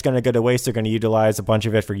technology is going to go to waste. They're going to utilize a bunch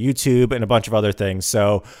of it for YouTube and a bunch of other things.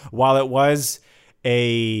 So while it was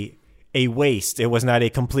a waste, it was not a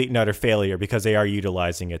complete and utter failure because they are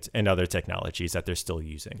utilizing it in other technologies that they're still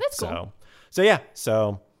using. That's cool. So yeah.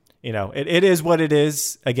 So, you know, it is what it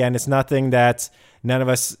is. Again, it's nothing that none of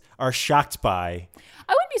us are shocked by.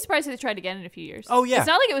 I wouldn't be surprised if they tried again in a few years. Oh, yeah. It's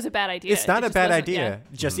not like it was a bad idea. It's not It a just bad wasn't- idea.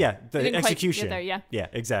 Just, They the didn't quite execution. get there, yeah. Yeah,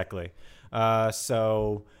 exactly.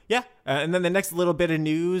 So, yeah. And then the next little bit of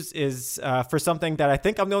news is for something that I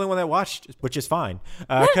think I'm the only one that watched, which is fine.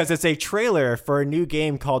 Because it's a trailer for a new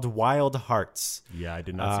game called Wild Hearts. Yeah, I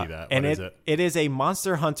did not see that. And What is it? It is a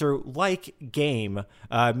Monster Hunter-like game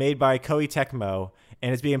made by Koei Tecmo,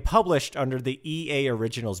 and it's being published under the EA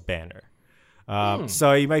Originals banner.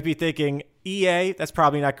 So you might be thinking, EA, that's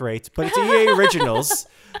probably not great, but it's EA Originals.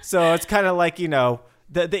 So it's kind of like, you know,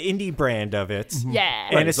 the indie brand of it. Yeah.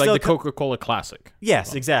 And Right, it's it's like still the Coca-Cola Classic.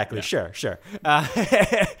 Yes, exactly. Sure.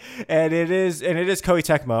 And it is Koei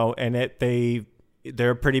Tecmo, and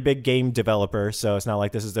they're a pretty big game developer, so it's not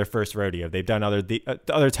like this is their first rodeo. They've done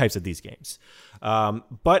other types of these games.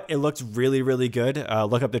 But it looks really, really good.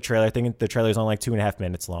 Look up the trailer. I think the trailer is only like 2.5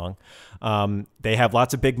 minutes long. They have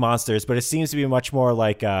lots of big monsters, but it seems to be much more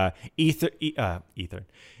like Ether.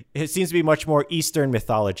 It seems to be much more Eastern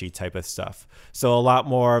mythology type of stuff. So a lot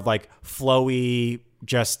more like flowy,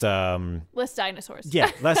 just Less dinosaurs.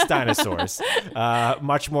 yeah, less dinosaurs.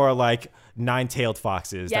 Much more like nine-tailed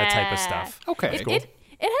foxes, that type of Yeah. stuff. Okay, It, cool. it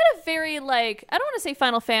had a very, like, I don't want to say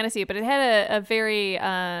Final Fantasy, but it had a very,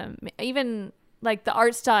 even like the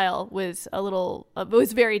art style was a little, it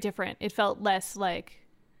was very different. It felt less like,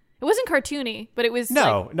 it wasn't cartoony, but it was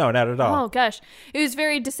No, not at all. Oh gosh, it was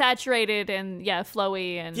very desaturated and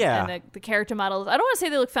flowy and, Yeah. and the character models. I don't want to say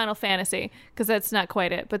they look Final Fantasy because that's not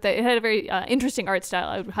quite it, but it had a very interesting art style.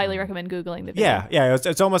 I would highly recommend googling the video. Yeah,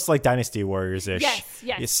 it's almost like Dynasty Warriors-ish.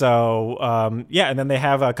 Yes. So, and then they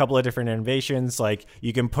have a couple of different innovations. Like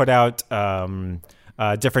you can put out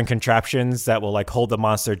different contraptions that will like hold the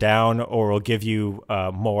monster down, or will give you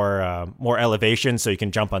more elevation, so you can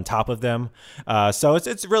jump on top of them. So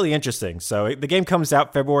it's really interesting. So the game comes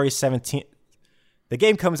out February 17th. The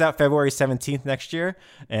game comes out February 17th next year,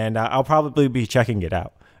 and I'll probably be checking it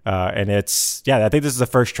out. And I think this is the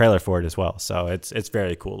first trailer for it as well. So it's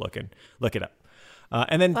very cool looking. Look it up.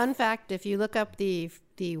 And then Fun fact: if you look up the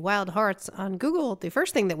Wild Hearts on Google, the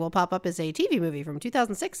first thing that will pop up is a TV movie from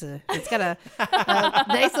 2006. It's got a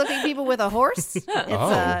nice-looking people with a horse. It's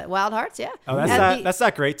Wild Hearts, yeah. Oh, that's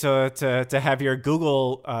not great to have your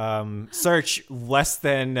Google search less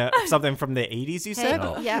than something from the 80s. You said,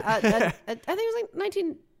 Yeah, I think it was like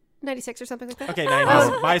 1996 or something like that. Okay,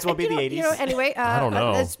 90s. Might as well be the 80s. Anyway, I don't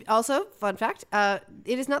know. It's also, fun fact, it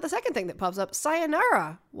is not the second thing that pops up.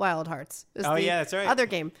 Sayonara Wild Hearts is Oh, the yeah, that's right. other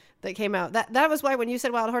game that came out. That was why when you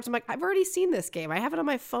said Wild Hearts, I'm like, I've already seen this game. I have it on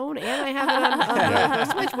my phone and I have it on the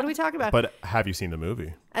Switch. What are we talking about? But have you seen the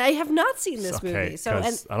movie? I have not seen this Okay, movie. So, and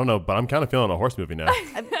 'cause I don't know, but I'm kind of feeling a horse movie now.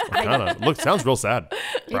 Sounds real sad.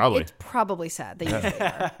 Probably. it's probably sad. They usually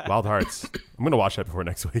are. Wild Hearts. I'm gonna watch that before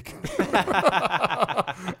next week.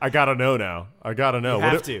 I gotta know now. I gotta know. You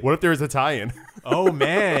What have if, to. what if there's a tie-in? Oh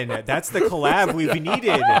man, that's the collab we've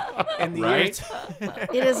needed in the Right? year.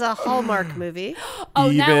 It is a Hallmark movie. Oh,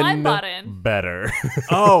 now I'm Even bought in. better.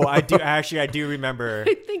 Oh, I do remember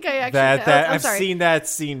I think I actually that. I'm I've sorry. seen that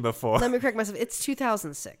scene before. Let me correct myself. It's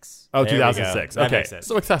 2006. Oh, There we go. 2006. That Okay, makes sense.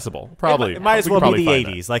 so accessible. Probably. It might as We well could be probably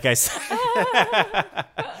the find 80s, like I said.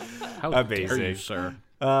 How Amazing. dare you, sir?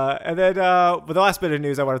 And then but the last bit of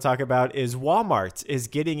news I want to talk about is Walmart is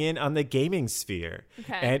getting in on the gaming sphere.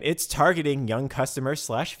 Okay. And it's targeting young customers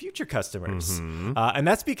 / future customers. And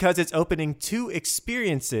that's because it's opening 2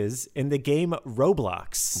 experiences in the game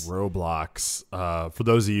Roblox. Roblox. For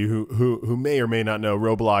those of you who may or may not know,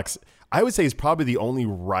 Roblox, I would say, is probably the only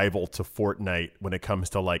rival to Fortnite when it comes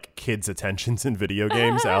to like kids' attentions in video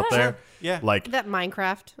games out there. Yeah. Like That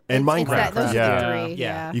Minecraft. And It's Minecraft, those yeah. are the three.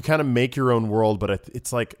 Yeah. Yeah. you kind of make your own world, but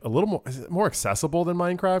it's like a little more, is it more accessible than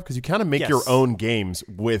Minecraft because you kind of make Yes. your own games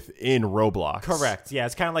within Roblox. Correct. Yeah,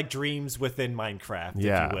 it's kind of like dreams within Minecraft, if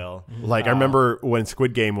you will. Like I remember when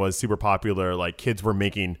Squid Game was super popular, like kids were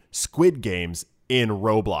making Squid Games in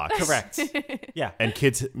Roblox. Correct. Yeah. And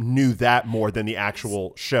kids knew that more than the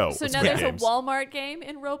actual show. So of now Squid there's Games. a Walmart game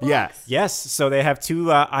in Roblox? Yes. Yes. So they have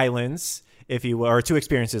two islands, if you will, or two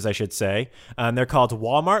experiences, I should say. They're called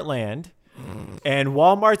Walmart Land and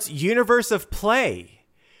Walmart's Universe of Play.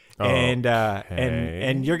 And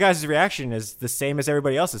your guys' reaction is the same as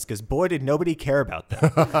everybody else's because boy did nobody care about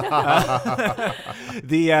them.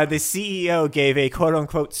 The CEO gave a quote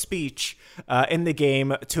unquote speech in the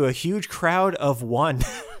game to a huge crowd of one.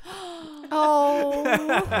 Oh,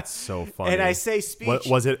 That's so funny. And I say speech. What,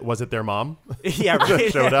 was it their mom? Yeah, right.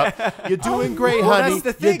 Showed up. You're doing great, well, honey. that's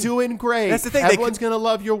the thing. You're doing great. That's the thing. Everyone's gonna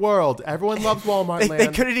love your world. Everyone loves Walmart They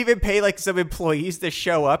Land. couldn't even pay like some employees to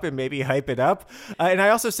show up and maybe hype it up. And I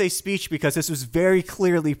also say speech because this was very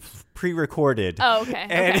clearly pre-recorded. Oh,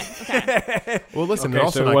 okay. Okay. Well, listen, Okay, they're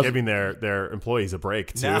also so it not wasn't- giving their employees a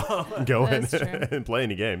break to go in That's true. and play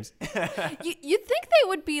any games. You'd think they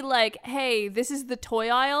would be like, hey, this is the toy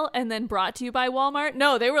aisle and then brought to you by Walmart.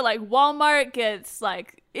 No, they were like, Walmart gets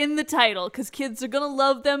like in the title because kids are going to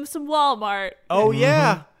love them some Walmart. Oh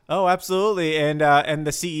yeah. Oh, absolutely. And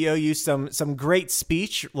the CEO used some great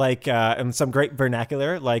speech, like and some great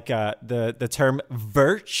vernacular, like the term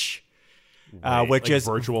 "virch," which Like is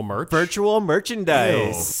virtual merch. virtual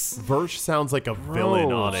merchandise. Virch sounds like a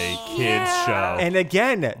villain on a kids show. And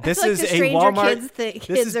again, this it's like is the a Stranger Walmart. Kids this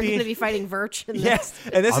kids is are going to being- be fighting Virch. In Yes,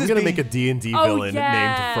 this. and this I'm is gonna being- make a D&D Oh, villain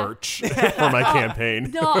yeah. named Virch for my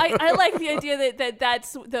campaign. No, I like the idea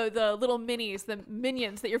that's the little minis, the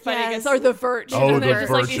minions that you're fighting Yes. against are the Virch. Oh, and the they're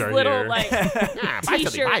just like Virch these are little here. like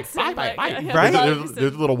t-shirts. and, like, Right? mugs They're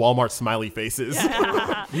and- little Walmart smiley faces.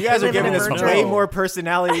 You guys are live giving in this a way virtual- more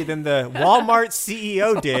personality than the Walmart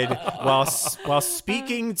CEO did while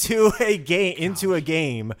speaking to a game into a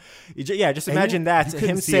game. Yeah, just imagine that You couldn't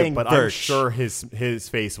him see saying it, but I'm "Virch." sure his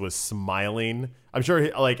face was smiling. I'm sure,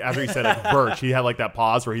 like after he said like Virch, he had like that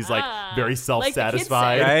pause where he's like very like the kids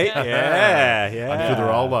self-satisfied. say. Right? Yeah. Yeah, yeah. I'm sure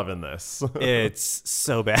they're all loving this. It's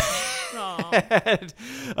so bad. Aw.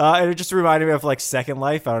 And it just reminded me of like Second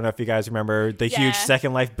Life. I don't know if you guys remember the huge Yeah.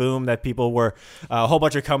 Second Life boom that people were, a whole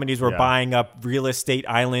bunch of companies were Yeah. buying up real estate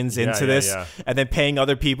islands into this yeah. and then paying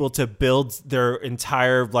other people to build their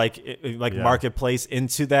entire marketplace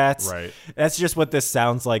into that. Right. That's just what this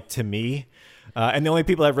sounds like to me. And the only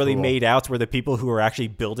people that really Cool. made out were the people who were actually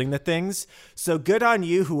building the things. So good on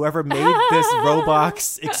you, whoever made this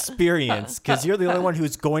Roblox experience, because you're the only one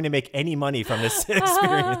who's going to make any money from this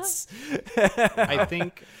experience.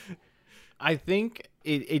 I think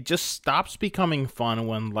it just stops becoming fun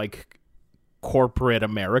when like corporate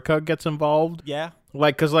America gets involved. Yeah.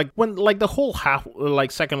 Like, cause like when like the whole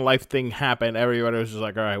Second Life thing happened, everybody was just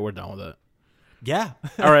like, all right, we're done with it. Yeah.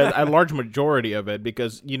 Or a large majority of it,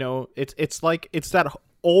 because you know it's that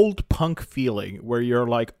old punk feeling where you're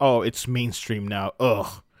like, oh, it's mainstream now.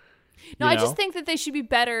 Ugh. No, You I know? just think that they should be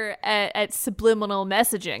better at subliminal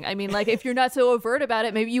messaging. I mean, like, if you're not so overt about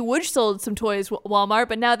it, maybe you would sold some toys Walmart,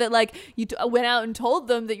 but now that like you went out and told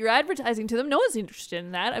them that you're advertising to them, no one's interested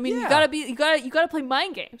in that. I mean, you gotta play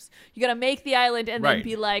mind games. You gotta make the island and then Right.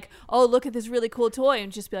 be like, oh, look at this really cool toy,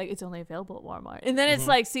 and just be like, it's only available at Walmart. And then it's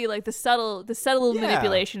like, see, like the subtle Yeah.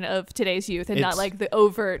 manipulation of today's youth, and not It's- like the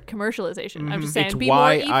overt commercialization. I'm just saying, It's be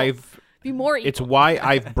why more evil. Be more evil. It's why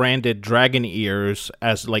I've branded Dragon Ears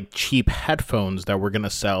as like cheap headphones that we're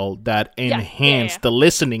gonna sell that enhance yeah. the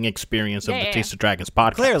listening experience of Yeah, the yeah. Taste of Dragons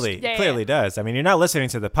podcast. Clearly does. I mean, you're not listening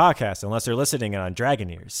to the podcast unless you're listening on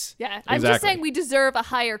Dragon Ears. Yeah, I'm just Exactly. saying we deserve a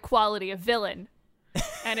higher quality of villain.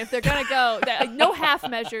 And if they're gonna go, no half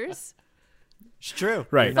measures, It's true.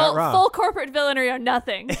 Right. You're not wrong. full corporate villainy or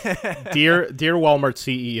nothing. Dear Walmart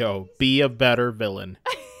CEO, be a better villain.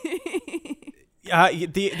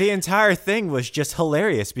 The entire thing was just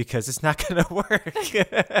hilarious because it's not going to work.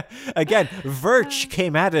 Again, Virch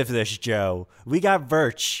came out of this, Joe. We got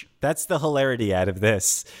Virch. That's the hilarity out of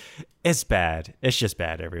this. It's bad. It's just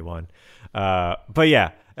bad, everyone. But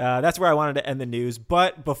yeah, that's where I wanted to end the news.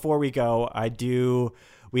 But before we go,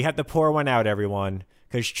 we have to pour one out, everyone,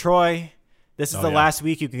 because Troy, this is the yeah. last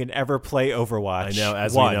week you can ever play Overwatch. I know,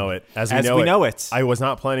 as 1. we know it. As we know it. I was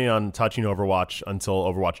not planning on touching Overwatch until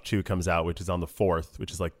Overwatch 2 comes out, which is on the 4th,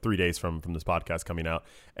 which is like 3 days from this podcast coming out.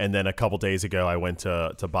 And then a couple days ago, I went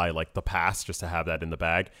to buy like the pass just to have that in the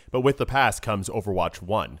bag. But with the pass comes Overwatch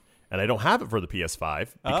 1. And I don't have it for the PS5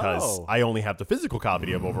 because Oh. I only have the physical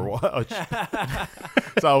copy of Overwatch.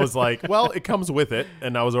 So I was like, well, it comes with it.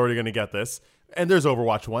 And I was already going to get this. And there's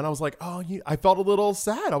Overwatch 1. I was like, I felt a little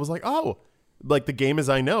sad. I was like, like the game as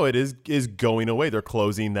I know it is going away. They're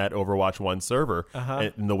closing that Overwatch 1 server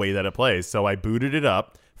in the way that it plays. So I booted it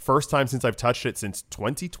up. First time since I've touched it since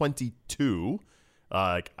 2022.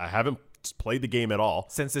 I haven't played the game at all.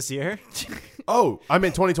 Since this year? Oh, I'm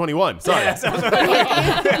in 2021. Sorry.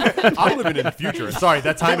 I'm living in the future. Sorry,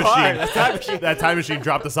 that time machine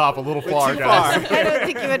dropped us off a little far, guys. I don't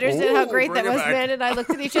think you understand how Ooh, great that bring it was, back. man. And I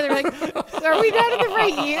looked at each other like, are we not in the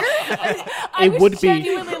right year? I It was would be-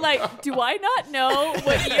 genuinely like, do I not know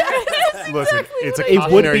what year it is? Listen, it's a It would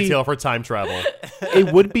cautionary be- tale for time travel.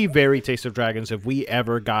 It would be very Taste of Dragons if we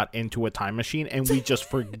ever got into a time machine and we just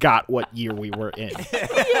forgot what year we were in.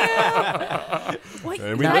 What,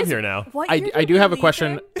 And we live here now. What I year do did we have a leave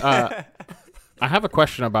question. in? I have a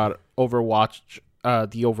question about Overwatch,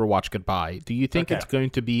 the Overwatch goodbye. Do you think Okay. it's going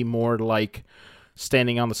to be more like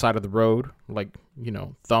standing on the side of the road, like,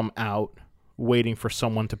 thumb out, waiting for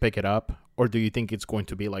someone to pick it up? Or do you think it's going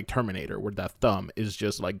to be like Terminator, where that thumb is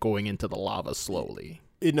just like going into the lava slowly?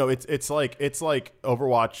 It's like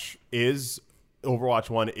Overwatch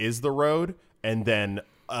 1 is the road, and then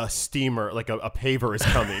a steamer, like a paver, is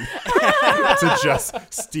coming to just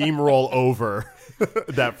steamroll over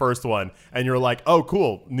that first one, and you're like, oh,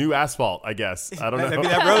 cool, new asphalt, I guess. I don't know. I mean,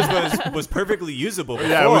 that road was perfectly usable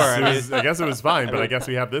before. yeah, I I guess it was fine, but I guess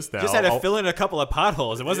we have this now. just had to fill in a couple of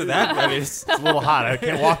potholes. It wasn't that. I mean, It's a little hot. I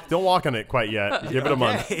can't walk. Don't walk on it quite yet. Give it a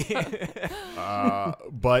month.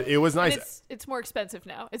 But it was nice. It's more expensive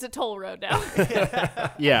now. It's a toll road now.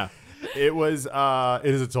 Yeah. It was. It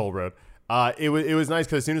is a toll road. It was nice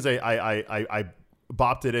because as soon as I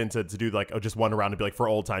bopped it in to do like just one round to be like for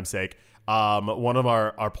old time's sake. One of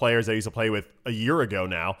our players I used to play with a year ago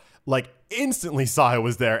now, like instantly saw I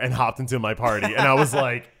was there and hopped into my party, and I was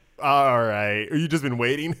like, all right, you just been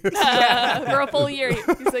waiting? For a full year. He's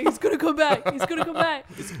like, he's going to come back. He's going to come back.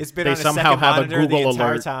 it's been They on a somehow second have a monitor the Google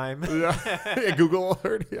entire alert. time. Yeah, Google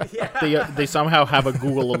alert. Yeah. They somehow have a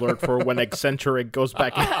Google alert for when Eccentric goes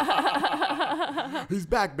back in. He's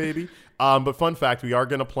back, baby. But fun fact, we are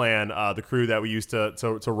going to plan the crew that we used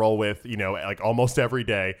to roll with, like almost every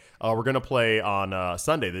day. We're going to play on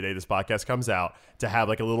Sunday, the day this podcast comes out, to have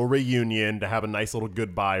like a little reunion, to have a nice little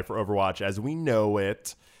goodbye for Overwatch as we know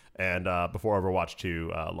it, and before Overwatch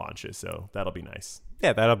 2 launches. So that'll be nice.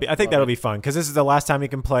 Yeah, I think that'll be fun because this is the last time you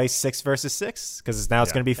can play 6 versus 6 because now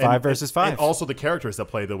it's going to be 5 versus 5. And also the characters that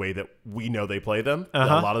play the way that we know they play them. A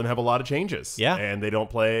lot of them have a lot of changes. Yeah. And they don't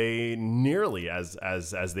play nearly as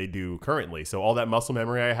they do currently. So all that muscle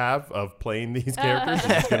memory I have of playing these characters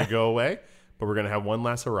is going to go away. But we're going to have one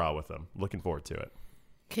last hurrah with them. Looking forward to it.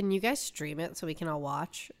 Can you guys stream it so we can all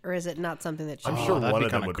watch? Or is it not something that you I'm sure that'd one be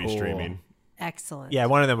of them kinda would be cool. streaming. Excellent. Yeah,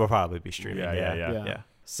 one of them will probably be streaming. Yeah.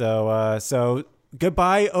 So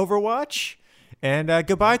goodbye, Overwatch. And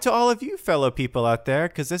goodbye to all of you fellow people out there,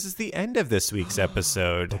 because this is the end of this week's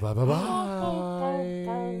episode.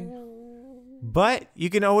 But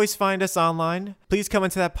you can always find us online. Please come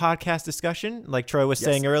into that podcast discussion, like Troy was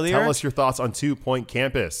saying earlier. Tell us your thoughts on 2 Point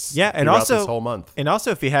Campus. Yeah, and throughout also this whole month. And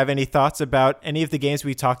also, if you have any thoughts about any of the games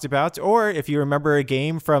we talked about, or if you remember a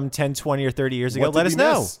game from 10, 20, or 30 years ago, What let did us we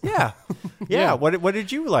know. miss? Yeah. Yeah. What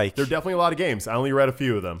did you like? There are definitely a lot of games. I only read a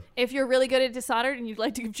few of them. If you're really good at Dishonored and you'd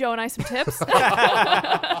like to give Joe and I some tips,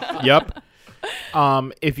 Yep.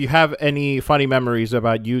 If you have any funny memories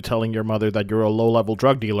about you telling your mother that you're a low-level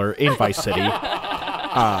drug dealer in Vice City,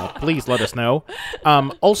 please let us know.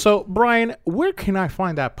 Also, Brian, where can I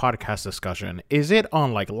find that podcast discussion? Is it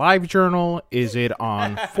on like LiveJournal? Is it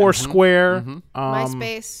on Foursquare?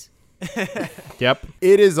 MySpace. Yep.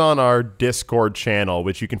 It is on our Discord channel,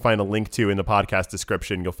 which you can find a link to in the podcast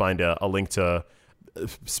description. You'll find a link to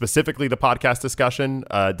specifically the podcast discussion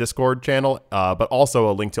Discord channel, but also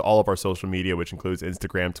a link to all of our social media, which includes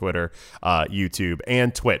Instagram, Twitter, YouTube,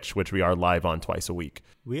 and Twitch, which we are live on twice a week.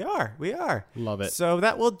 We are. Love it. So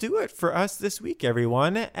that will do it for us this week,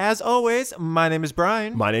 everyone. As always, my name is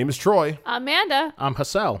Brian. My name is Troy. Amanda. I'm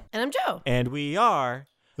Hassel. And I'm Joe. And we are...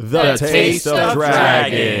 The Taste of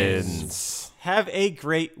Dragons. Have a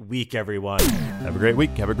great week, everyone. Have a great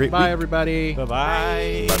week. Have a great Bye, week. everybody.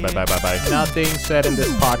 Bye-bye. Bye. Nothing said in this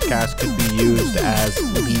podcast could be used as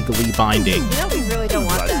legally binding. You know, we really don't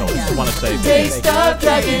want that. I just want to say Taste of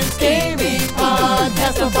Dragons Gaming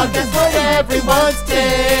Podcast, a podcast for everyone's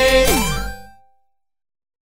taste.